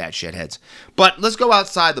have that, shitheads. But let's go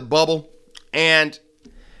outside the bubble, and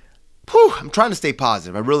I'm trying to stay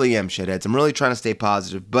positive. I really am, shitheads. I'm really trying to stay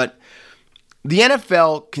positive, but the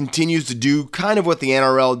NFL continues to do kind of what the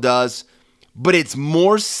NRL does, but it's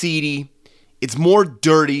more seedy, it's more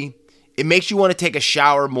dirty, it makes you want to take a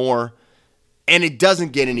shower more, and it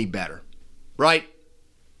doesn't get any better, right?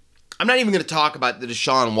 I'm not even going to talk about the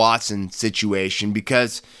Deshaun Watson situation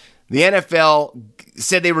because the NFL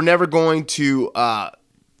said they were never going to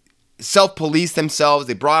self-police themselves.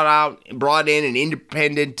 They brought in an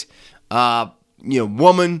independent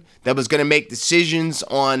woman that was going to make decisions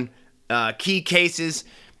on key cases.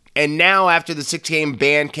 And now after the 6-game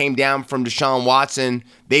ban came down from Deshaun Watson,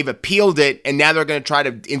 they've appealed it, and now they're going to try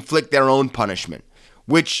to inflict their own punishment,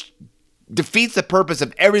 which defeats the purpose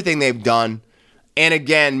of everything they've done, and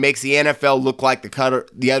again, makes the NFL look like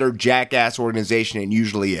the other jackass organization it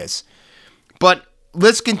usually is. But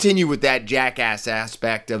let's continue with that jackass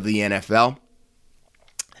aspect of the NFL,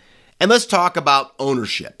 and let's talk about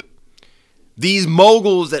ownership. These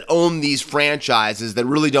moguls that own these franchises that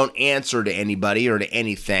really don't answer to anybody or to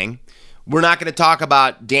anything. We're not going to talk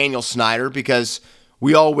about Daniel Snyder because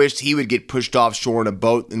we all wished he would get pushed offshore in a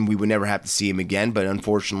boat and we would never have to see him again. But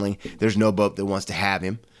unfortunately, there's no boat that wants to have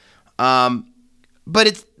him. But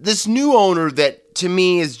it's this new owner that to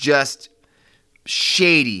me is just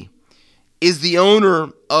shady, is the owner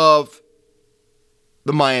of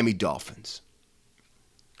the Miami Dolphins.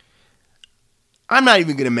 I'm not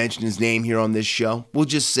even going to mention his name here on this show. We'll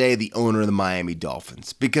just say the owner of the Miami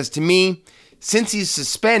Dolphins. Because to me, since he's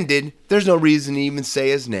suspended, there's no reason to even say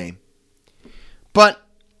his name. But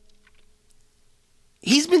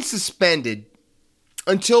he's been suspended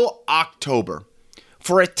until October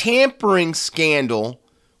for a tampering scandal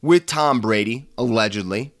with Tom Brady,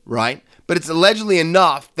 allegedly, right? But it's allegedly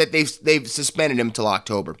enough that they've suspended him until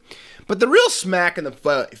October. But the real smack in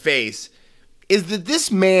the face is that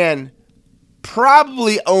this man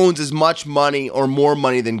probably owns as much money or more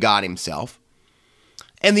money than God himself.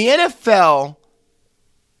 And the NFL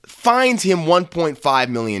fines him $1.5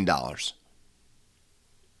 million.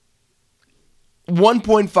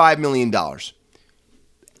 $1.5 million.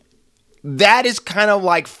 That is kind of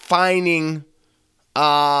like fining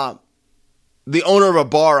the owner of a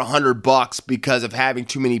bar $100 because of having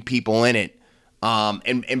too many people in it,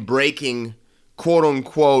 and breaking, quote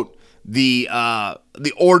unquote, the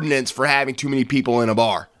ordinance for having too many people in a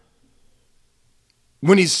bar.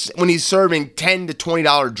 When he's serving $10 to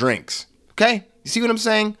 $20 drinks. Okay? You see what I'm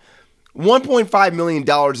saying? $1.5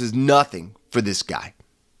 million is nothing for this guy.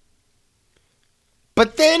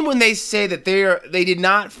 But then when they say that they did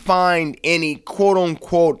not find any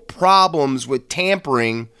quote-unquote problems with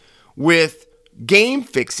tampering, with game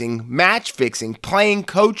fixing, match fixing, playing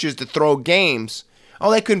coaches to throw games,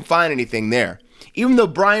 they couldn't find anything there. Even though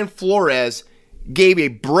Brian Flores gave a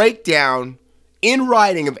breakdown in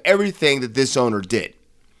writing of everything that this owner did.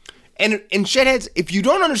 And Shedheads, if you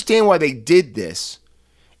don't understand why they did this,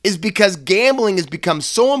 is because gambling has become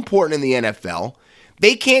so important in the NFL,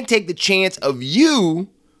 they can't take the chance of you,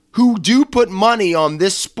 who do put money on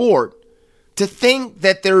this sport, to think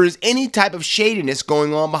that there is any type of shadiness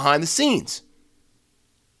going on behind the scenes.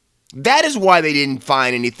 That is why they didn't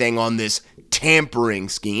find anything on this tampering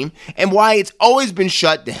scheme, and why it's always been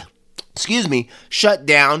shut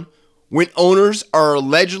down when owners are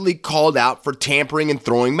allegedly called out for tampering and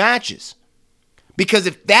throwing matches. Because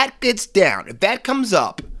if that gets down, if that comes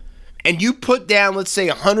up, and you put down, let's say,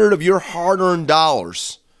 100 of your hard-earned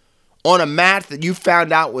dollars on a match that you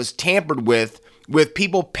found out was tampered with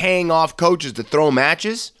people paying off coaches to throw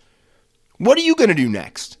matches, what are you going to do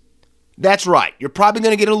next? That's right. You're probably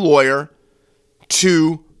going to get a lawyer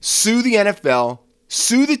to sue the NFL,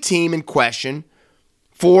 sue the team in question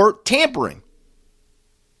for tampering.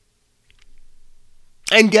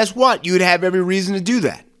 And guess what? You would have every reason to do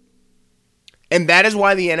that. And that is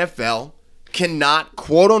why the NFL cannot,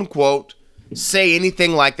 quote unquote, say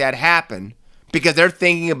anything like that happen, because they're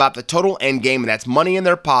thinking about the total end game, and that's money in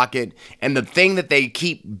their pocket, and the thing that they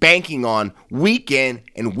keep banking on week in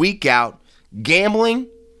and week out, gambling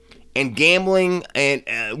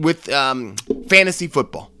and with fantasy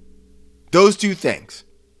football. Those two things.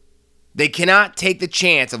 They cannot take the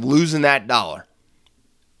chance of losing that dollar.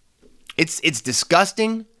 It's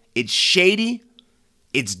disgusting, it's shady,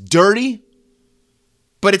 it's dirty,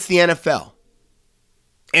 but it's the NFL.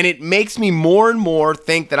 And it makes me more and more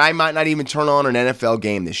think that I might not even turn on an NFL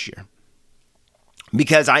game this year.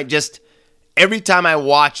 Because every time I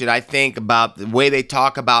watch it, I think about the way they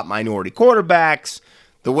talk about minority quarterbacks,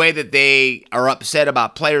 the way that they are upset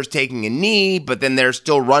about players taking a knee, but then they're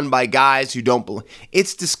still run by guys who don't believe.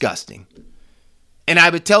 It's disgusting. And I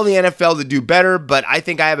would tell the NFL to do better, but I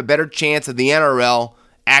think I have a better chance of the NRL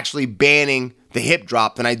actually banning the hip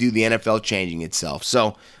drop than I do the NFL changing itself.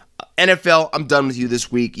 So, NFL, I'm done with you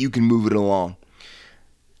this week. You can move it along.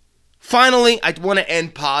 Finally, I want to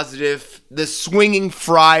end positive. The Swinging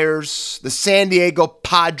Friars, the San Diego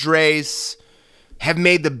Padres, have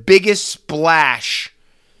made the biggest splash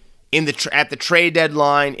at the trade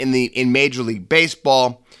deadline in Major League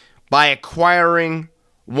Baseball by acquiring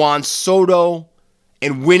Juan Soto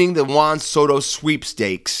and winning the Juan Soto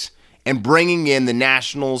sweepstakes and bringing in the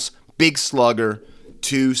Nationals' big slugger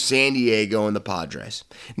to San Diego and the Padres.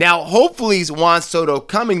 Now, hopefully Juan Soto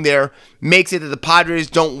coming there makes it that the Padres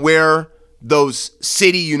don't wear those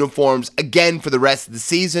city uniforms again for the rest of the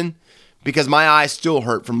season, because my eyes still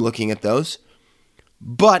hurt from looking at those.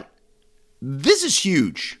 But this is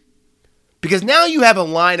huge, because now you have a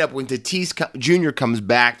lineup when Tatis Jr. comes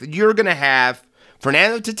back that you're going to have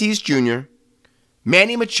Fernando Tatis Jr.,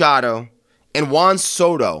 Manny Machado, and Juan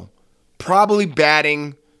Soto probably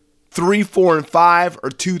batting 3, 4, and 5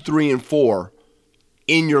 or 2, 3, and 4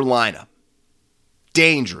 in your lineup.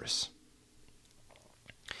 Dangerous.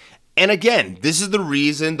 And again, this is the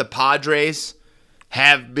reason the Padres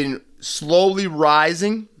have been slowly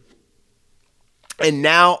rising and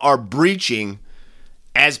now are breaching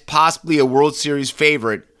as possibly a World Series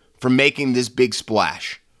favorite for making this big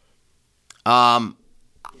splash.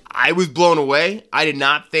 I was blown away. I did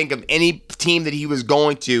not think of any team that he was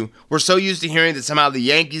going to. We're so used to hearing that somehow the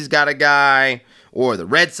Yankees got a guy, or the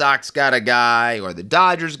Red Sox got a guy, or the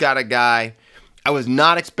Dodgers got a guy. I was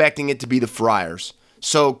not expecting it to be the Friars.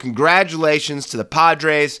 So congratulations to the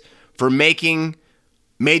Padres for making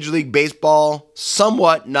Major League Baseball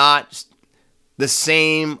somewhat not the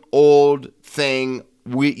same old thing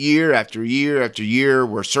year after year after year,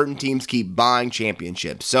 where certain teams keep buying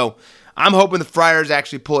championships. So I'm hoping the Friars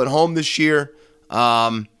actually pull it home this year.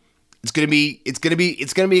 It's gonna be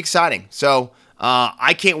exciting. So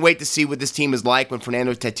I can't wait to see what this team is like when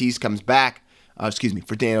Fernando Tatis comes back.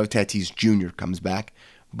 Fernando Tatis Jr. comes back.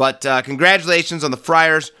 But congratulations on the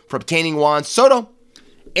Friars for obtaining Juan Soto.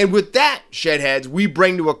 And with that, Shedheads, we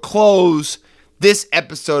bring to a close this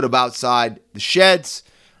episode of Outside the Sheds.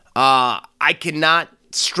 I cannot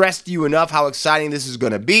stress to you enough how exciting this is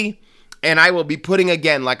going to be. And I will be putting,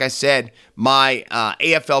 again, like I said, my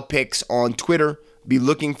AFL picks on Twitter. Be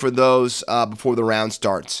looking for those before the round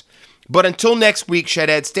starts. But until next week,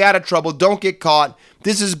 Shedhead, stay out of trouble. Don't get caught.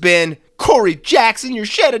 This has been Corey Jackson, your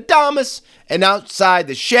Shedadamus, and Outside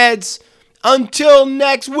the Sheds. Until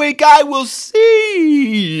next week, I will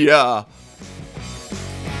see ya.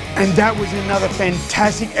 And that was another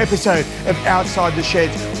fantastic episode of Outside the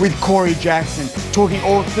Sheds with Corey Jackson, talking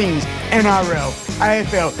all things NRL,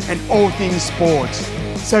 AFL, and all things sports.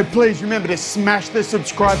 So please remember to smash the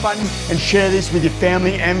subscribe button and share this with your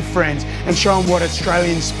family and friends and show them what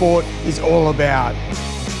Australian sport is all about.